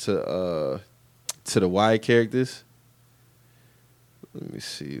players to the Wire characters. Let me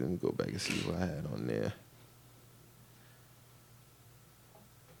see. Let me go back and see what I had on there.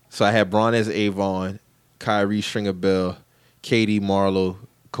 So I had Bron as Avon, Kyrie Stringer Bell, KD Marlowe,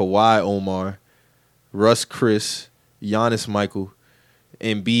 Kawhi Omar, Russ Chris, Giannis Michael,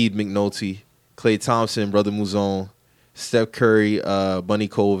 Embiid McNulty, Klay Thompson, Brother Muzone, Steph Curry, Bunny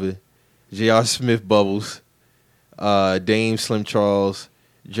Colvin, J.R. Smith Bubbles, Dame Slim Charles,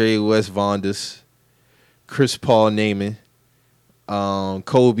 J. West Vondas, Chris Paul Naaman,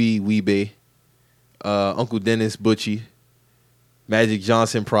 Kobe Weebe, Uncle Dennis Butchie, Magic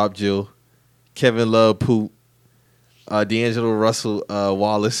Johnson Prop Jill, Kevin Love Poop, D'Angelo Russell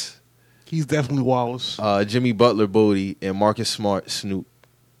Wallace. He's definitely Wallace. Jimmy Butler Bodie, and Marcus Smart Snoop.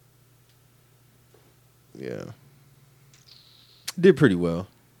 Yeah. Did pretty well.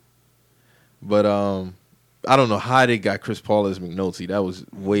 But I don't know how they got Chris Paul as McNulty. That was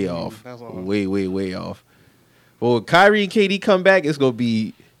way off. That's all. Way off. Well, when Kyrie and KD come back, it's gonna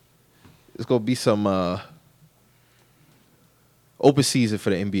be some open season for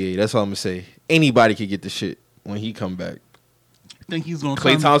the NBA. That's all I'm gonna say. Anybody could get the shit when he come back. I think he's gonna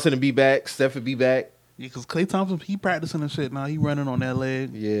Klay Thompson will be back. Steph will be back. Yeah, because Klay Thompson, he practicing and shit now. He running on that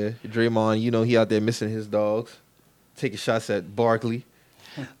leg. Yeah, Draymond, he out there missing his dogs, taking shots at Barkley.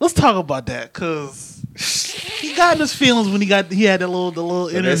 Let's talk about that, because he got in his feelings when he had the little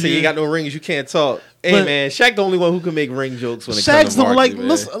They interview. say you ain't got no rings, you can't talk. Hey But- man, Shaq the only one who can make ring jokes when it Shaq's comes to the Barkley, like, man.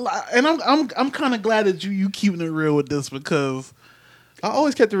 listen, and I'm kind of glad that you keeping it real with this, because I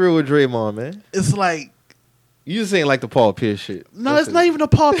always kept it real with Draymond, man. it's like, You just ain't like the Paul Pierce shit. no, That's it's not even a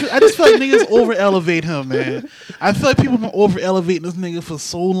pop. I just feel like niggas over elevate him, man. I feel like people been over elevating this nigga for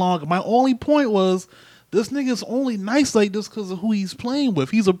so long. My only point was, this nigga's only nice like this because of who he's playing with.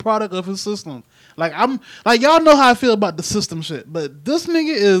 He's a product of his system. Like, y'all know how I feel about the system shit, but this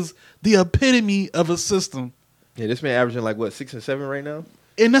nigga is the epitome of a system. Yeah, this man averaging like what, 6 and 7 right now?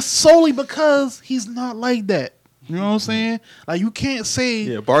 And that's solely because he's not like that. You know what I'm saying? Like, you can't say...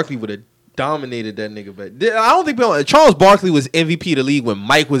 Yeah, Barkley would have dominated that nigga. But I don't think Charles Barkley was MVP of the league when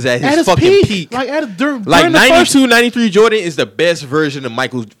Mike was at his fucking peak. Like, during Like the 92, 93 Jordan is the best version of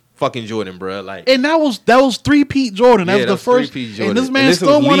Michael fucking Jordan, bro. Like, and that was 3-peat Jordan. That Yeah, was that the was first. 3-peat Jordan. And this man And this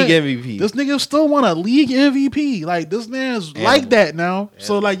still was won league a MVP. This nigga still won a league MVP. Like, this man's Animal. like that now.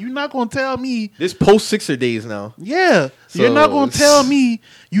 So Animal. like, you're not gonna tell me. this post Sixer days now. Yeah, So- you're not gonna tell me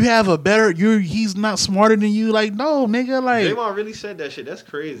you have a better. He's not smarter than you. Like, no, nigga. Like, Draymond really said that shit. That's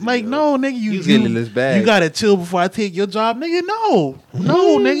crazy. like, yo. no, nigga. He was getting in his bag. You gotta chill before I take your job, nigga. No,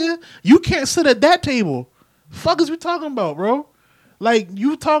 nigga. You can't sit at that table. Fuck is we talking about, bro? Like,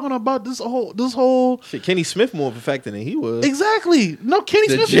 you talking about this whole Shit, Kenny Smith more of a factor than he was. exactly. No, Kenny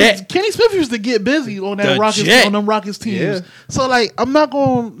The Smith. Jet. Kenny Smith used to get busy on that The Rockets Jet. on them Rockets teams. Yeah. So like, I'm not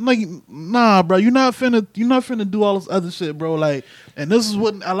going like, nah, bro. You're not finna do all this other shit, bro. Like, and this is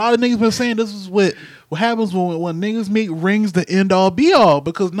what a lot of niggas been saying. This is what happens when niggas make rings the end all be all,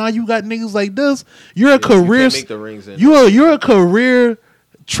 because now you got niggas like this. You're a career. You can't make the rings in. You're a career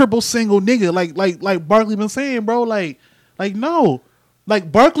triple single nigga. Like Barkley been saying, bro. Like no.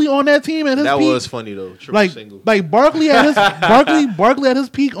 Like Barkley on that team at his That peak. was funny though. Triple Like single. Barkley at his Barkley at his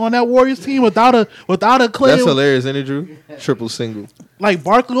peak on that Warriors team without a Clay. That's hilarious, isn't it, Drew? Triple single. Like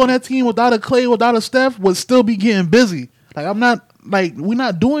Barkley on that team without a Clay, without a Steph, would still be getting busy. Like, I'm not like, we're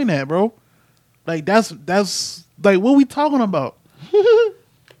not doing that, bro. Like, that's like, what we talking about?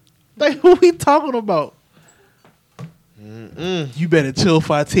 Like, what we talking about? You better chill if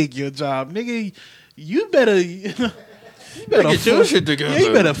I take your job, nigga. You better. You better get your shit together. Yeah,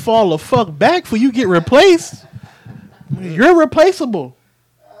 you better fall the fuck back before you get replaced. You're replaceable.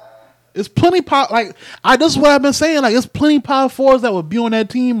 It's plenty this is what I've been saying. Like, it's plenty power forwards that would be on that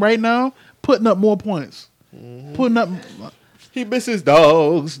team right now, putting up more points. Putting up. He misses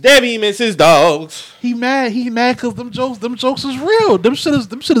dogs. Debbie misses dogs. He mad because them jokes is real. Them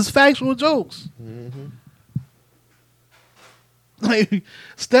shit is factual jokes. Like,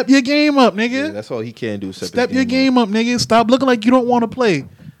 step your game up, nigga. Yeah, that's all he can do. Step your game up, nigga. Stop looking like you don't want to play.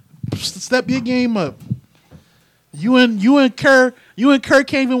 Step your game up. You and Kerr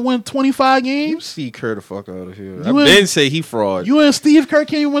can't even win 25 games. See Kerr the fuck out of here. You I and- been say he fraud. You and Steve Kerr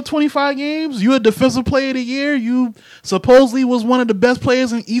can't even win 25 games. You a defensive player of the year. You supposedly was one of the best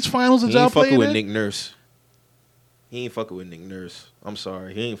players in each finals that He y'all ain't played fucking with in. Nick Nurse. He ain't fucking with Nick Nurse. I'm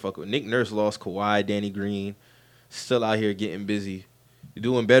sorry. He ain't fucking with Nick Nurse. Lost Kawhi, Danny Green. Still out here getting busy. You're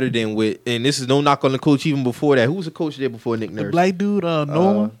doing better than with, and this is no knock on the coach even before that. Who was the coach there before Nick Nurse? The black dude,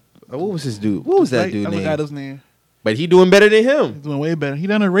 Nolan. What was his dude? What was that dude I forgot name? his name. But he doing better than him. He's doing way better. He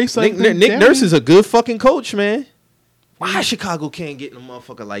done a race. Nick Nurse is a good fucking coach, man. Why Chicago can't get in a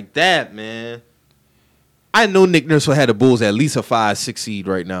motherfucker like that, man? I know Nick Nurse will have the Bulls at least a 5-6 seed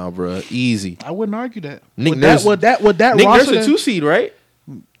right now, bro. Easy. I wouldn't argue that. Nick with Nurse- that Nick Nurse roster, a 2 seed, right?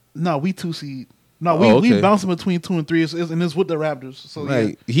 No, we 2 seed. No, Oh, we okay. bouncing between 2 and 3, and it's with the Raptors. So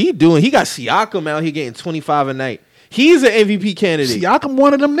Like he got Siakam out here getting 25 a night. He's an MVP candidate. Siakam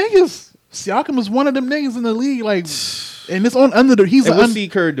one of them niggas. Siakam is one of them niggas in the league. Like, and it's on under the. He's And an what's Steve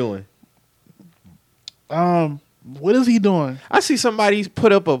Kerr doing? What is he doing? I see somebody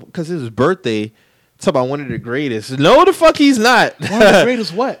put up because it's his birthday. Talk about one of the greatest. No, the fuck he's not. One of the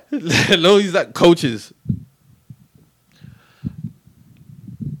greatest what? No, he's not. Coaches.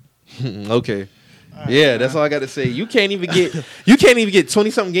 Okay. Yeah, that's all I got to say. You can't even get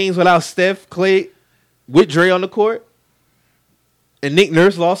 20-something games without Steph, Clay, with Dre on the court. And Nick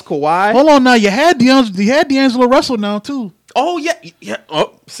Nurse lost Kawhi. Hold on now. You had D'Angelo Russell now too. Oh yeah, yeah.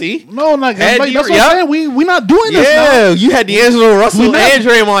 Oh, see, No, like, Had that's you- what I'm yeah. saying. We not doing this yeah, now. you had D'Angelo Russell We not- and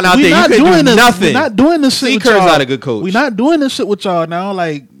Draymond out We there. You not couldn't doing do this. nothing. We not doing this shit Steve with Kerr's y'all. not a good coach. We not doing this shit with y'all now.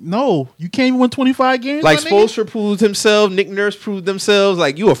 Like, no, you can't even win 25 games. Like my nigga. Spoelstra proved himself, Nick Nurse proved themselves.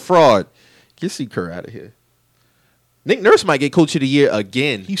 Like you a fraud. Get Steve Kerr out of here. Nick Nurse might get Coach of the Year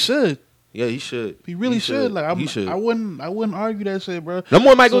again. He should. Yeah, he should. He really should. Like, he should. I wouldn't argue that shit, bro. No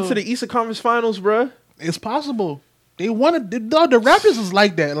more might go So- to the Eastern Conference Finals, bro. It's possible. They wanted the Raptors is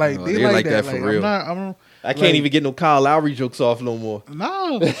like that. Like No, they they like like that. that for Like, real. I can't like- even get no Kyle Lowry jokes off no more.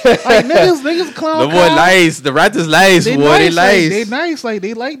 No, like niggas clown. The boy Kyle. nice. The Raptors nice, They boy. nice. They Like, nice. they nice. Like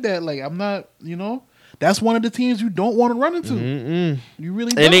they like that. Like I'm not. That's one of the teams you don't want to run into. Mm-mm. You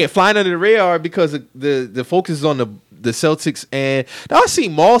really don't. And they flying under the radar because of the focus is on the Celtics. And I see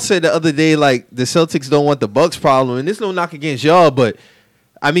Maul said the other day, like, the Celtics don't want the Bucks problem. And this no knock against y'all, but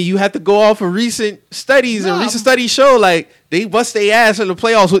I mean, you have to go off of recent studies, and recent studies show, like, they bust their ass in the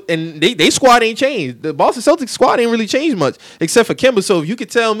playoffs, and they squad ain't changed. The Boston Celtics squad ain't really changed much, except for Kemba. So if you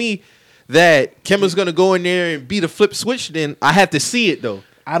could tell me that Kemba's going to go in there and be the flip switch, then I have to see it, though.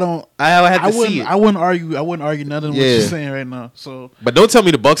 I don't. I have to see it. I wouldn't argue. I wouldn't argue nothing what Yeah. you're saying right now. So But don't tell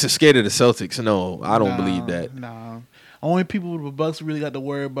me the Bucks are scared of the Celtics. No, I don't believe that. Nah. Only people with the Bucks really got to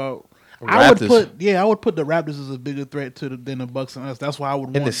worry about. I would Raptors. put the Raptors as a bigger threat than the Bucks and us. That's why I would.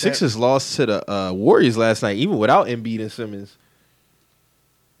 And want the Sixers lost to the Warriors last night, even without Embiid and Simmons.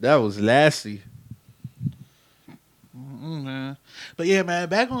 That was nasty. Man. But yeah, man.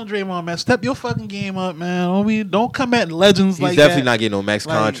 Back on Draymond, man. Step your fucking game up, man. Don't come at legends He's like definitely that. not getting no max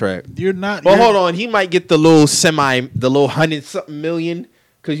Like, contract. You're not. But you're- hold on, he might get the little 100-something million,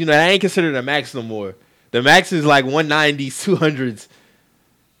 because that ain't considered a max no more. The max is like 190s, 200s.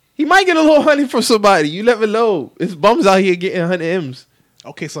 He might get a little 100 from somebody. You never know. It's bums out here getting 100 M's.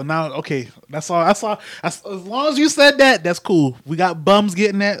 Okay, so now, that's all. As long as you said that, that's cool. We got bums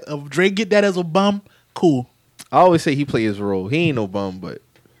getting that. If Drake get that as a bum, cool. I always say he play his role. He ain't no bum, but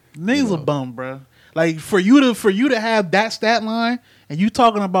Niggas a bum, bro. Like for you to have that stat line and you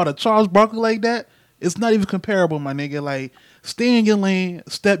talking about a Charles Barkley like that, it's not even comparable, my nigga. Like stay in your lane,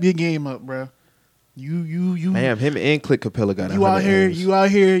 step your game up, bro. You damn, him and Clint Capella got you out here, M's. you out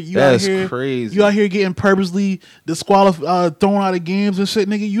here, That's crazy. You out here getting purposely disqualified, thrown out of games and shit,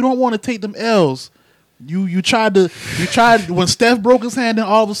 nigga. You don't want to take them L's. You tried when Steph broke his hand, and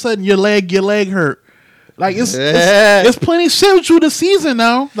all of a sudden your leg hurt. Like it's plenty of shit with you this season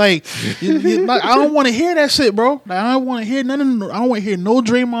now. Like, like I don't want to hear that shit, bro. Like, I don't want to hear nothing. I don't want to hear no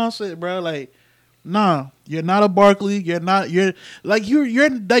Draymond shit, bro. Like, nah, you're not a Barkley. You're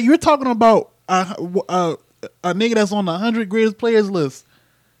talking about a nigga that's on the 100 greatest players list.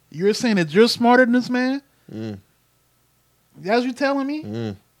 You're saying that you're smarter than this man? That's what you telling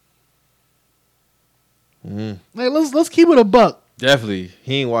me? Like, let's keep it a buck. Definitely,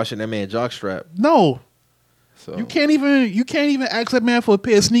 he ain't washing that man jockstrap. No. So You can't even ask that man for a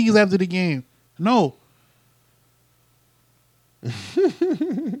pair of sneakers after the game. No.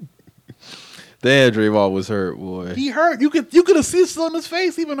 Damn, Draymond was hurt, boy. He hurt. You could have seen still on his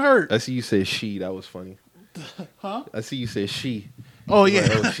face even hurt. I see you said she. That was funny. Huh? I see you said she. Oh yeah.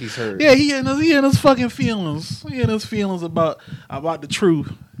 Like, oh, she's hurt. Yeah, he in his fucking feelings. He in his feelings about the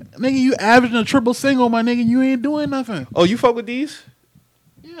truth. Nigga, you averaging a triple single, my nigga, you ain't doing nothing. Oh, you fuck with these?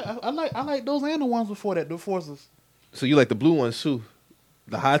 Yeah, I like those and the ones before that, the forces. So you like the blue ones too?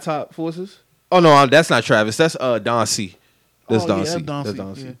 The high top forces? Oh no, that's not Travis. That's Don C. That's Don C. That's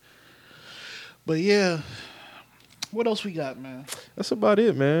Don C. Yeah. But yeah, what else we got, man? That's about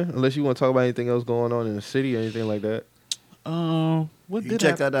it, man. Unless you want to talk about anything else going on in the city or anything like that. What You did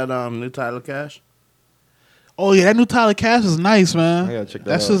check happen? out that new Tyler Cash? Oh yeah, that new Tyler Cash is nice, man. I gotta check that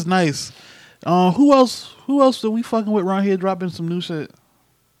That's out. just nice. Who else do we fucking with around here dropping some new shit?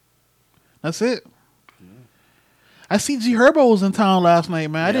 That's it. I see G Herbo was in town last night,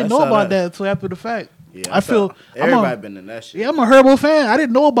 man. I Yeah, didn't I know saw about that. that until after the fact. Yeah, I feel everybody been in that shit. Yeah, I'm a Herbo fan. I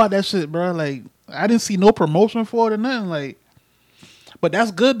didn't know about that shit, bro. Like, I didn't see no promotion for it or nothing. Like, but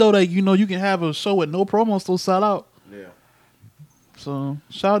that's good though that you can have a show with no promo still sell out. Yeah. So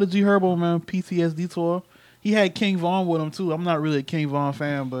shout out to G Herbo, man. PTSD tour. He had King Von with him too. I'm not really a King Von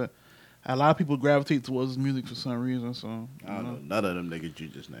fan, but a lot of people gravitate towards his music for some reason. So I don't know. None of them niggas you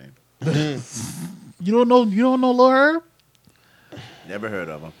just named. you don't know Lil Herb? Never heard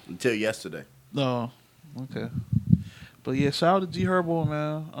of them until yesterday. No. Okay. But yeah, shout out to G Herbo,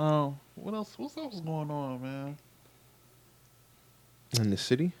 man. What else is going on, man? In the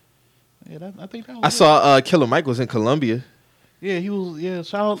city? Yeah, I think that was I it. saw Killer Mike was in Columbia Yeah, he was. Yeah,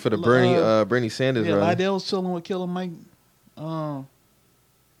 shout out for the Bernie Sanders Yeah, rally. Lydell was chilling with Killer Mike.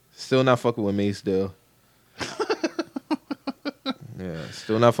 Still not fucking with Mace Dell. Yeah,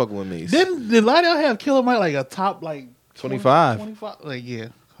 still not fucking with Mace. Did Lydell have Killer Mike like a top like 25? 25? Like yeah,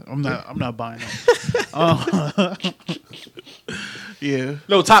 I'm not buying that. Yeah,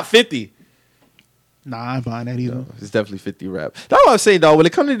 No, top 50. nah, I ain't buying that either. No, it's definitely 50 rap. That's what I'm saying, dog. When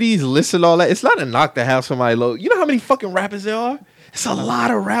it comes to these lists and all that, it's not a knock to have somebody low. You know how many fucking rappers there are? It's a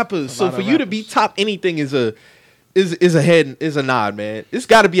lot of rappers. So for you to be top anything is a nod, man. It's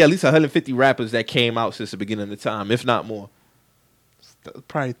got to be at least 150 rappers that came out since the beginning of the time, if not more.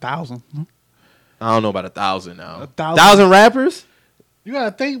 Probably 1,000. I don't know about 1,000 now. 1,000 rappers? You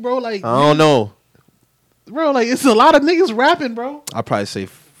gotta think, bro. Like I don't know. Bro, like it's a lot of niggas rapping, bro. I'll probably say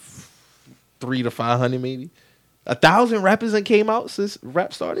 300 to 500, maybe. 1,000 rappers that came out since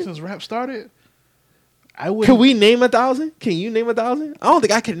rap started. Since rap started, I would. Can we name 1,000? Can you name 1,000? I don't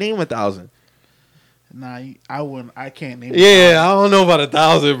think I can name 1,000. Nah, I wouldn't. I can't name. Yeah, I don't know about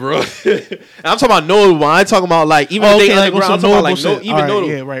 1,000, bro. I'm talking about notable. I ain't talking about like even if they underground. I'm talking about like notable.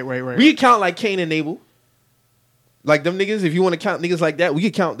 Yeah, right. We could count like Kane and Abel. Like them niggas. If you want to count niggas like that, we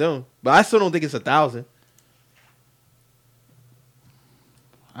could count them. But I still don't think it's 1,000.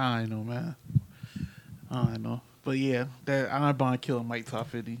 I know, man. I know. But yeah, that I'm buying Killer Mike top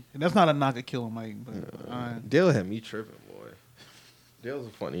 50. And that's not a knock at Killer Mike. But Dale had me tripping, boy. Dale's a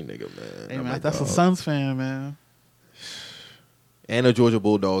funny nigga, man. Hey, man, that's a Suns fan, man. And a Georgia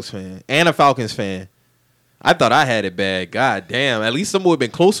Bulldogs fan. And a Falcons fan. I thought I had it bad. God damn. At least someone would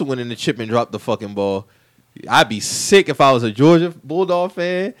have been close to winning the chip and dropped the fucking ball. I'd be sick if I was a Georgia Bulldog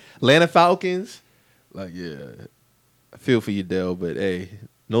fan. Atlanta Falcons. Like, yeah. I feel for you, Dale, but hey,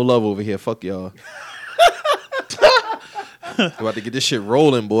 no love over here. Fuck y'all. About to get this shit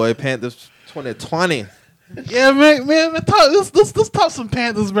rolling, boy. Panthers 2020. Yeah, man. Let's talk some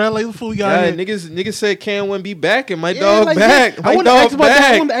Panthers, bro. Like before we got here. Niggas said Cam wouldn't be back, and my yeah, dog like, back. I wanted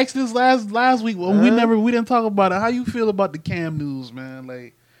to ask this last week. Well, we didn't talk about it. How you feel about the Cam news, man?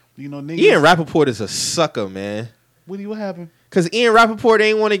 Like, you know, niggas. Ian Rappaport is a sucker, man. What happened? Because Ian Rappaport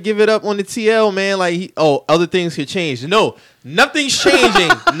ain't want to give it up on the TL, man. Like, other things could change. No, nothing's changing.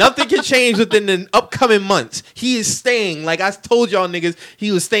 Nothing can change within the upcoming months. He is staying. Like I told y'all niggas,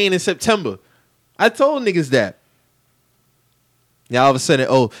 he was staying in September. I told niggas that. Now all of a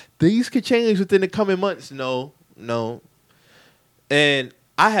sudden, things could change within the coming months. No. And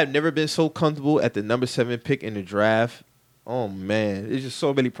I have never been so comfortable at the number 7 pick in the draft. Oh, man. There's just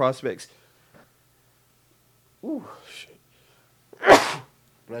so many prospects. Ooh, shit.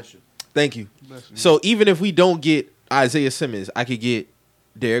 Bless you. Thank you. Bless you. So even if we don't get Isaiah Simmons, I could get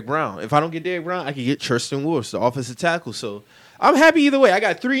Derrick Brown. If I don't get Derrick Brown, I could get Tristan Wirfs, the offensive tackle. So I'm happy either way. I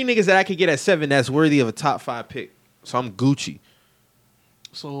got 3 niggas that I could get at 7 that's worthy of a top 5 pick. So I'm Gucci.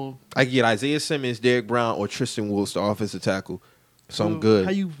 So I could get Isaiah Simmons, Derrick Brown, or Tristan Wirfs, the offensive tackle. So I'm good.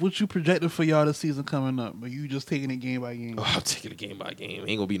 What you projected for y'all this season coming up? Are you just taking it game by game? I'm taking it game by game.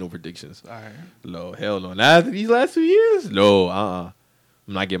 Ain't gonna be no predictions. All right. No, hell no. Not after these last 2 years? No, I'm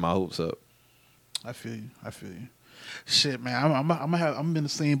not getting my hopes up. I feel you. Shit, man, I'm in the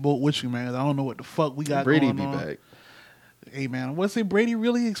same boat with you, man. I don't know what the fuck we got Brady going be on. back. Hey, man, I want to say Brady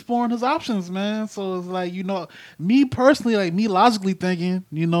really exploring his options, man. So it's like, you know, me personally, like me logically thinking,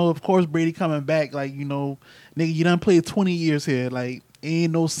 you know, of course Brady coming back, like, you know, nigga, you done played 20 years here. Like,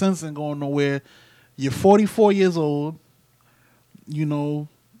 ain't no sense in going nowhere. You're 44 years old. You know,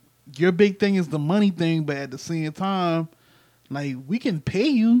 your big thing is the money thing, but at the same time, like, we can pay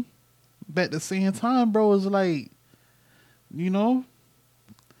you. But at the same time, bro, it's like, you know,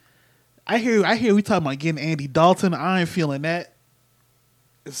 I hear we talking about getting Andy Dalton. I ain't feeling that.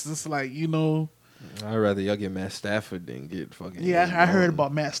 It's just like, you know. I'd rather y'all get Matt Stafford than get fucking. Yeah, I heard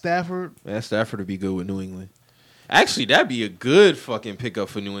about Matt Stafford. Matt Stafford would be good with New England. Actually, that'd be a good fucking pickup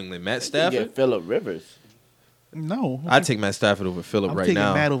for New England. Matt Stafford. Get Phillip Rivers. No, I'd take Matt Stafford over Phillip right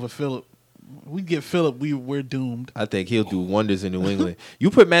now. I'm taking Matt over Phillip. We get Phillip, we're doomed. I think he'll do wonders in New England. You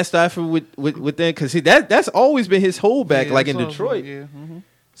put Matt Stafford with them because that's always been his holdback, like in Detroit. Yeah. Mm-hmm.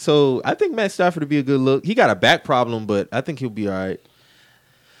 So I think Matt Stafford would be a good look. He got a back problem, but I think he'll be all right.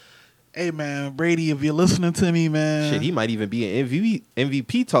 Hey, man, Brady, if you're listening to me, man. Shit, he might even be in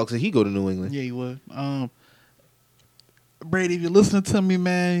MVP talks if he go to New England. Yeah, he would. Brady, if you're listening to me,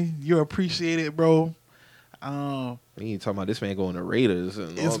 man, you're appreciated, bro. We ain't talking about this man going to Raiders.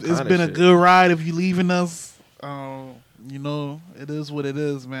 And it's been a good ride if you leaving us. You know, it is what it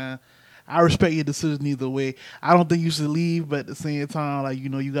is, man. I respect your decision either way. I don't think you should leave, but at the same time, like, you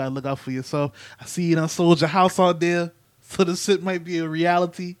know, you got to look out for yourself. I see you done sold your house out there, so this shit might be a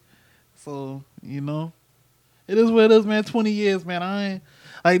reality. So, you know, it is what it is, man. 20 years, man.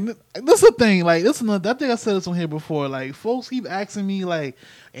 Like this is the thing. Like this is another, I think I said this on here before. Like folks keep asking me like,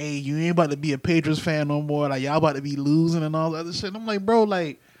 "Hey, you ain't about to be a Patriots fan no more. Like y'all about to be losing and all that other shit." And I'm like, bro,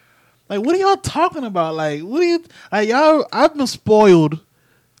 like what are y'all talking about? Like what are you like y'all? I've been spoiled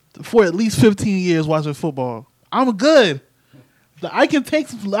for at least 15 years watching football. I'm good. I can take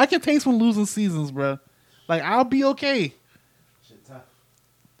some losing seasons, bro. Like I'll be okay.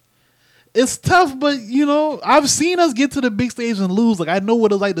 It's tough, but you know, I've seen us get to the big stage and lose. Like I know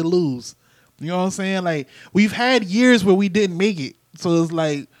what it's like to lose. You know what I'm saying? Like we've had years where we didn't make it, so it's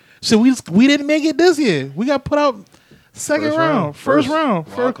like, so we didn't make it this year. We got put out first round.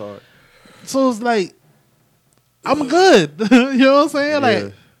 Wild card. So it's like I'm good. You know what I'm saying?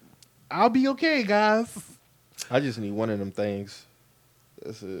 Like I'll be okay, guys. I just need one of them things.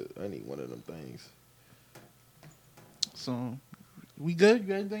 That's it. I need one of them things. So we good? You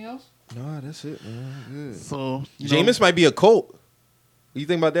got anything else? No, that's it, man. Good. So Jameis might be a Colt. What do you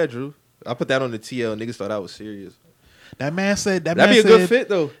think about that, Drew? I put that on the TL. Niggas thought I was serious. That man said that'd be a good fit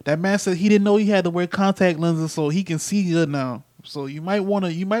though. That man said he didn't know he had to wear contact lenses so he can see good now. So you might wanna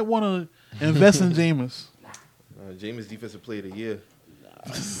invest in Jameis. Jameis defensive player of the year.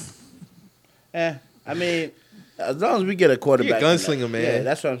 I mean, as long as we get a quarterback, he a gunslinger, man. Yeah,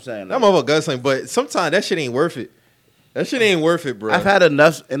 that's what I'm saying. Like, I'm over a gunslinger, but sometimes that shit ain't worth it. That shit ain't worth it, bro. I've had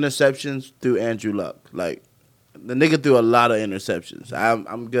enough interceptions through Andrew Luck. Like the nigga threw a lot of interceptions.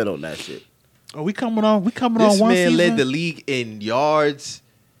 I'm good on that shit. Oh, we coming on one season. This man led the league in yards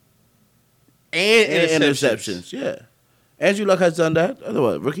and interceptions. Yeah, Andrew Luck has done that.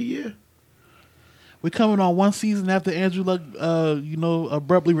 Otherwise, rookie year. We coming on one season after Andrew Luck,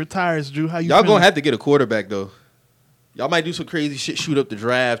 abruptly retires. Drew, how you? Y'all feeling? gonna have to get a quarterback though. Y'all might do some crazy shit, shoot up the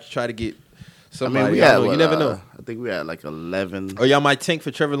draft, try to get somebody. I mean, you never know. I think we had like 11. Or y'all might tank for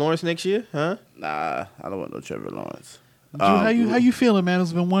Trevor Lawrence next year, huh? Nah, I don't want no Trevor Lawrence. Drew, how you feeling, man?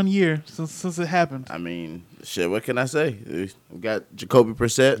 It's been 1 year since it happened. I mean, shit. What can I say? We got Jacoby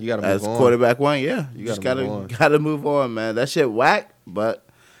Brissett as move on. quarterback one. Yeah, you just gotta move on, man. That shit whack, but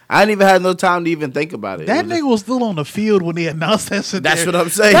I didn't even have no time to even think about it. That nigga was still on the field when they announced that shit. That's what I'm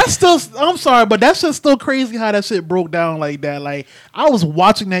saying. That's still. I'm sorry, but that's just still crazy how that shit broke down like that. Like I was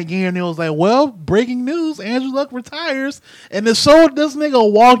watching that game and it was like, well, breaking news: Andrew Luck retires, and it showed this nigga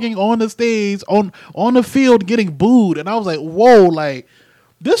walking on the stage on the field getting booed, and I was like, whoa, like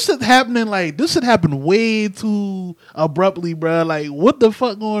this shit happening. Like this shit happened way too abruptly, bro. Like what the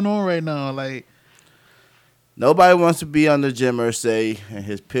fuck going on right now? Like. Nobody wants to be under Jim Irsay and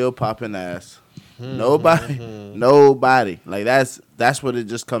his pill popping ass. Nobody. Like that's what it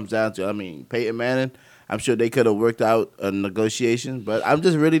just comes down to. I mean, Peyton Manning, I'm sure they could have worked out a negotiation, but I'm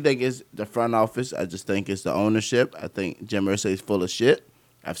just really think it's the front office. I just think it's the ownership. I think Jim Irsay is full of shit.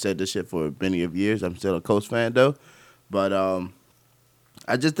 I've said this shit for many of years. I'm still a Colts fan though, but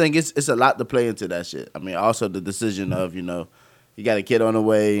I just think it's a lot to play into that shit. I mean, also the decision of you got a kid on the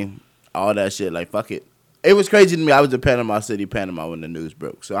way, all that shit. Like fuck it. It was crazy to me. I was in Panama City, Panama, when the news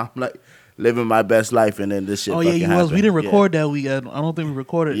broke. So I'm like living my best life, and then this shit. Oh yeah, you was. We didn't record that week. I don't think we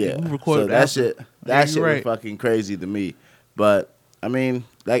recorded. Yeah, we recorded so that shit. That shit was fucking crazy to me. But I mean,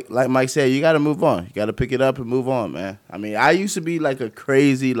 like Mike said, you got to move on. You got to pick it up and move on, man. I mean, I used to be like a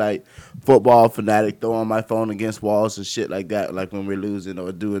crazy football fanatic, throwing my phone against walls and shit like that, like when we're losing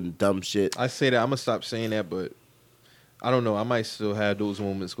or doing dumb shit. I say that I'm gonna stop saying that, but I don't know. I might still have those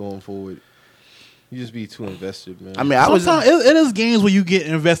moments going forward. You just be too invested, man. I mean, sometimes it is games where you get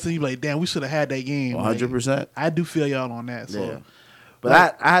invested. You be like, damn, we should have had that game. 100%. I do feel y'all on that. So, yeah.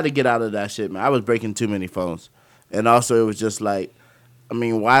 But I had to get out of that shit, man. I was breaking too many phones, and also it was just like, I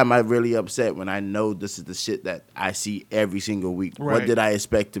mean, why am I really upset when I know this is the shit that I see every single week? Right. What did I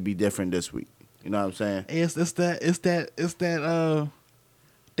expect to be different this week? You know what I'm saying? It's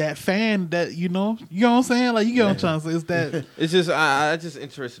that fan that you know what I'm saying? Like you get what I'm trying to say. It's that. It's just I just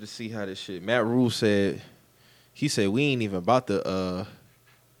interested to see how this shit. Matt Rule said, he said we ain't even about to.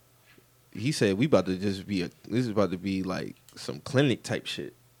 He said we about to just be this is about to be like some clinic type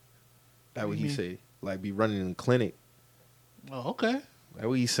shit. That's what he say. Like be running in clinic. Oh, okay. That's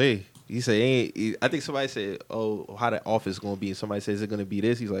what he say. He said I think somebody said, oh, how the office gonna be, and somebody says it's gonna be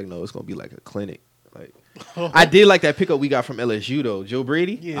this. He's like, no, it's gonna be like a clinic. Like. I did like that pickup we got from LSU though. Joe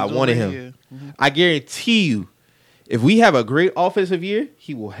Brady. Yeah, I wanted him. Yeah. Mm-hmm. I guarantee you, if we have a great offensive year,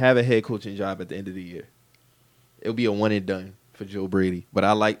 he will have a head coaching job at the end of the year. It'll be a one and done for Joe Brady. But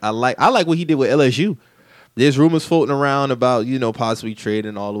I like what he did with LSU. There's rumors floating around about possibly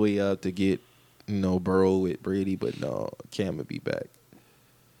trading all the way up to get Burrow with Brady, but no, Cam would be back.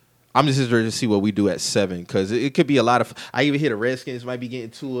 I'm just interested to see what we do at 7 because it could be a lot of. I even hear the Redskins might be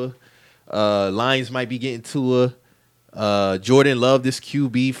getting Tua. Lions might be getting Tua. Jordan Love, this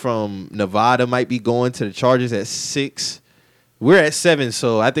QB from Nevada, might be going to the Chargers at 6. We're at 7,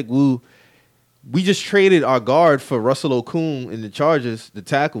 so I think we just traded our guard for Russell Okung in the Chargers, the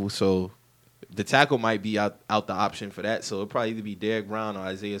tackle. So the tackle might be out the option for that. So it'll probably either be Derek Brown or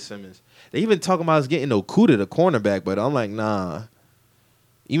Isaiah Simmons. They even talking about us getting Okuda, the cornerback, but I'm like, nah.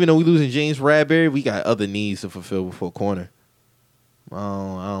 Even though we losing James Bradbury, we got other needs to fulfill before corner. I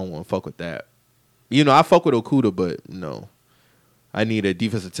don't want to fuck with that. You know, I fuck with Okuda, but no. I need a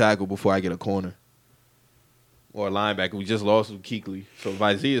defensive tackle before I get a corner. Or a linebacker. We just lost with Kuechly. So if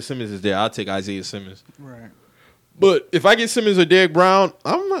Isaiah Simmons is there, I'll take Isaiah Simmons. Right. But if I get Simmons or Derek Brown,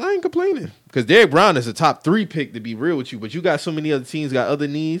 I ain't complaining. Because Derek Brown is a top 3 pick, to be real with you. But you got so many other teams got other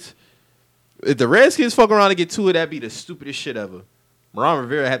needs. If the Redskins fuck around and get Tua, that'd be the stupidest shit ever. Ron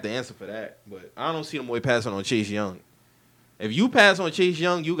Rivera have to answer for that. But I don't see them way passing on Chase Young. If you pass on Chase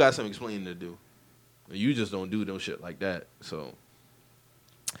Young, you got some explaining to do. You just don't do no shit like that. So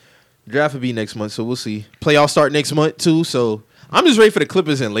draft will be next month, so we'll see. Playoffs start next month too, so I'm just ready for the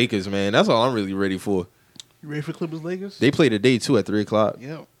Clippers and Lakers, man. That's all I'm really ready for. You ready for Clippers Lakers? They play today too at 3:00.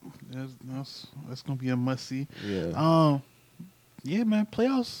 Yep. That's gonna be a must see. Yeah. Yeah, man.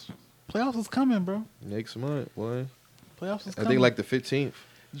 Playoffs is coming, bro. Next month, boy. Playoffs is I coming. think like the 15th.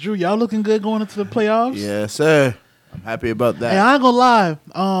 Drew, y'all looking good going into the playoffs? Yes, sir. I'm happy about that. Hey, I ain't gonna lie.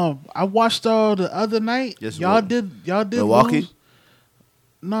 I watched the other night. Yes, y'all what? did Milwaukee? lose.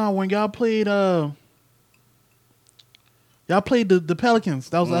 No, when y'all played y'all played the Pelicans.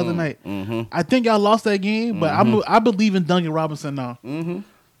 That was the other night. Mm-hmm. I think y'all lost that game, but I believe in Duncan Robinson now. Mm-hmm.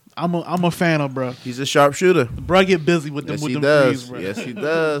 I'm a fan of bro. He's a sharpshooter. Bro get busy with them Yes, with he them does. threes, bro. Yes, he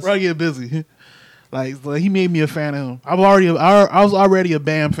does. Bro get busy. So he made me a fan of him. I was already a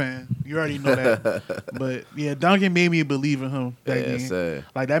Bam fan. You already know that. But yeah, Duncan made me believe in him that game. Sir.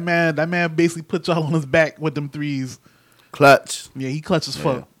 Like that man basically put y'all on his back with them threes. Clutch. Yeah, he clutch as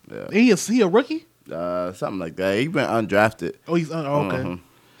fuck. Yeah. He a rookie? Something like that. He been undrafted. Oh, he's okay. Mhm.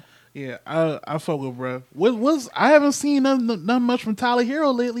 Yeah, I fuck with bro. I haven't seen nothing much from Tyler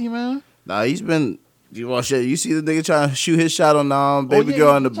Hero lately, man. Nah, he's been. You see the nigga trying to shoot his shot on baby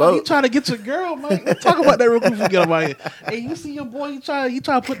girl on the You boat. trying to get your girl, man. Let's talk about that real quick. Forget about it. Hey, you see your boy? He try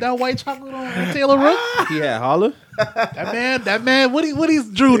to put that white chocolate on Taylor Rook. He had holler. That man. What he's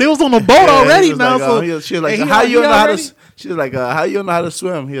Drew? They was on the boat already She was now. like, she was like, how you know how to? She was like, how you know how to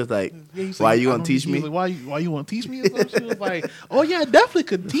swim? He was like, why you gonna teach me? Like, why you want to teach me? Or something? She was like, oh yeah, I definitely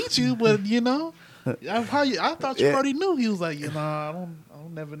could teach you, but you know, I thought you already knew. He was like, I don't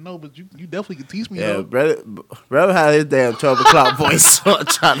never know, but you definitely could teach me. Yeah, brother had his damn 12 o'clock voice on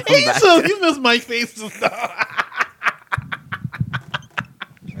trying to Hey, back. so you missed my face and stuff.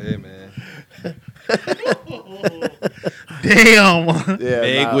 Hey man. Damn. Yeah,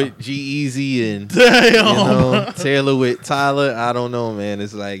 Meg with G-Eazy and Damn. Taylor with Tyler. I don't know, man.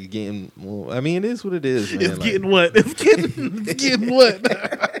 It's like getting. Well, I mean, it is what it is, man. It's Like, getting what? It's getting what?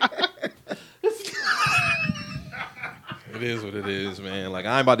 it is what it is, man. Like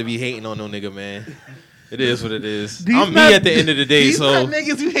I ain't about to be hating on no nigga, man. It is what it is. These I'm not- me at the end of the day, These so not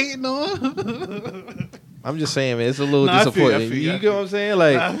niggas you hating on. I'm just saying, man. It's a little Nah, I feel you, I disappointing. feel you, You I get what I'm saying?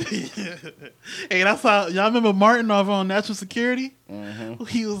 Like, Hey, that's how y'all remember Martin off on National Security? Mm-hmm.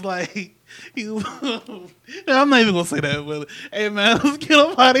 He was like, I'm not even gonna say that, but hey man, let's get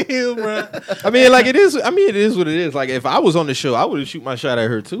him out of here, bro. I mean, like it is. I mean, it is what it is. Like if I was on the show, I would have shoot my shot at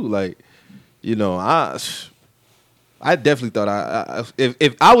her too. Like, you know, I definitely thought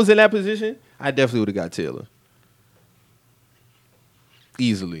if I was in that position, I definitely would have got Taylor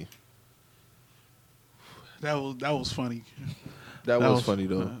easily. That was funny. That was funny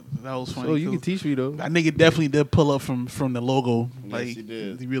though. That was funny. So you can 'cause teach me though. that nigga definitely did pull up from the logo. Yes, Like he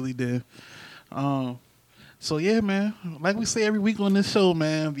did. He really did. So yeah, man. Like we say every week on this show,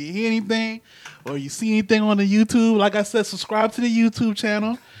 man. If you hear anything or you see anything on the YouTube, like I said, subscribe to the YouTube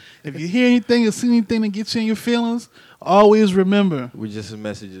channel. If you hear anything or see anything that gets you in your feelings, always remember, We're just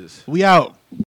messages. we out.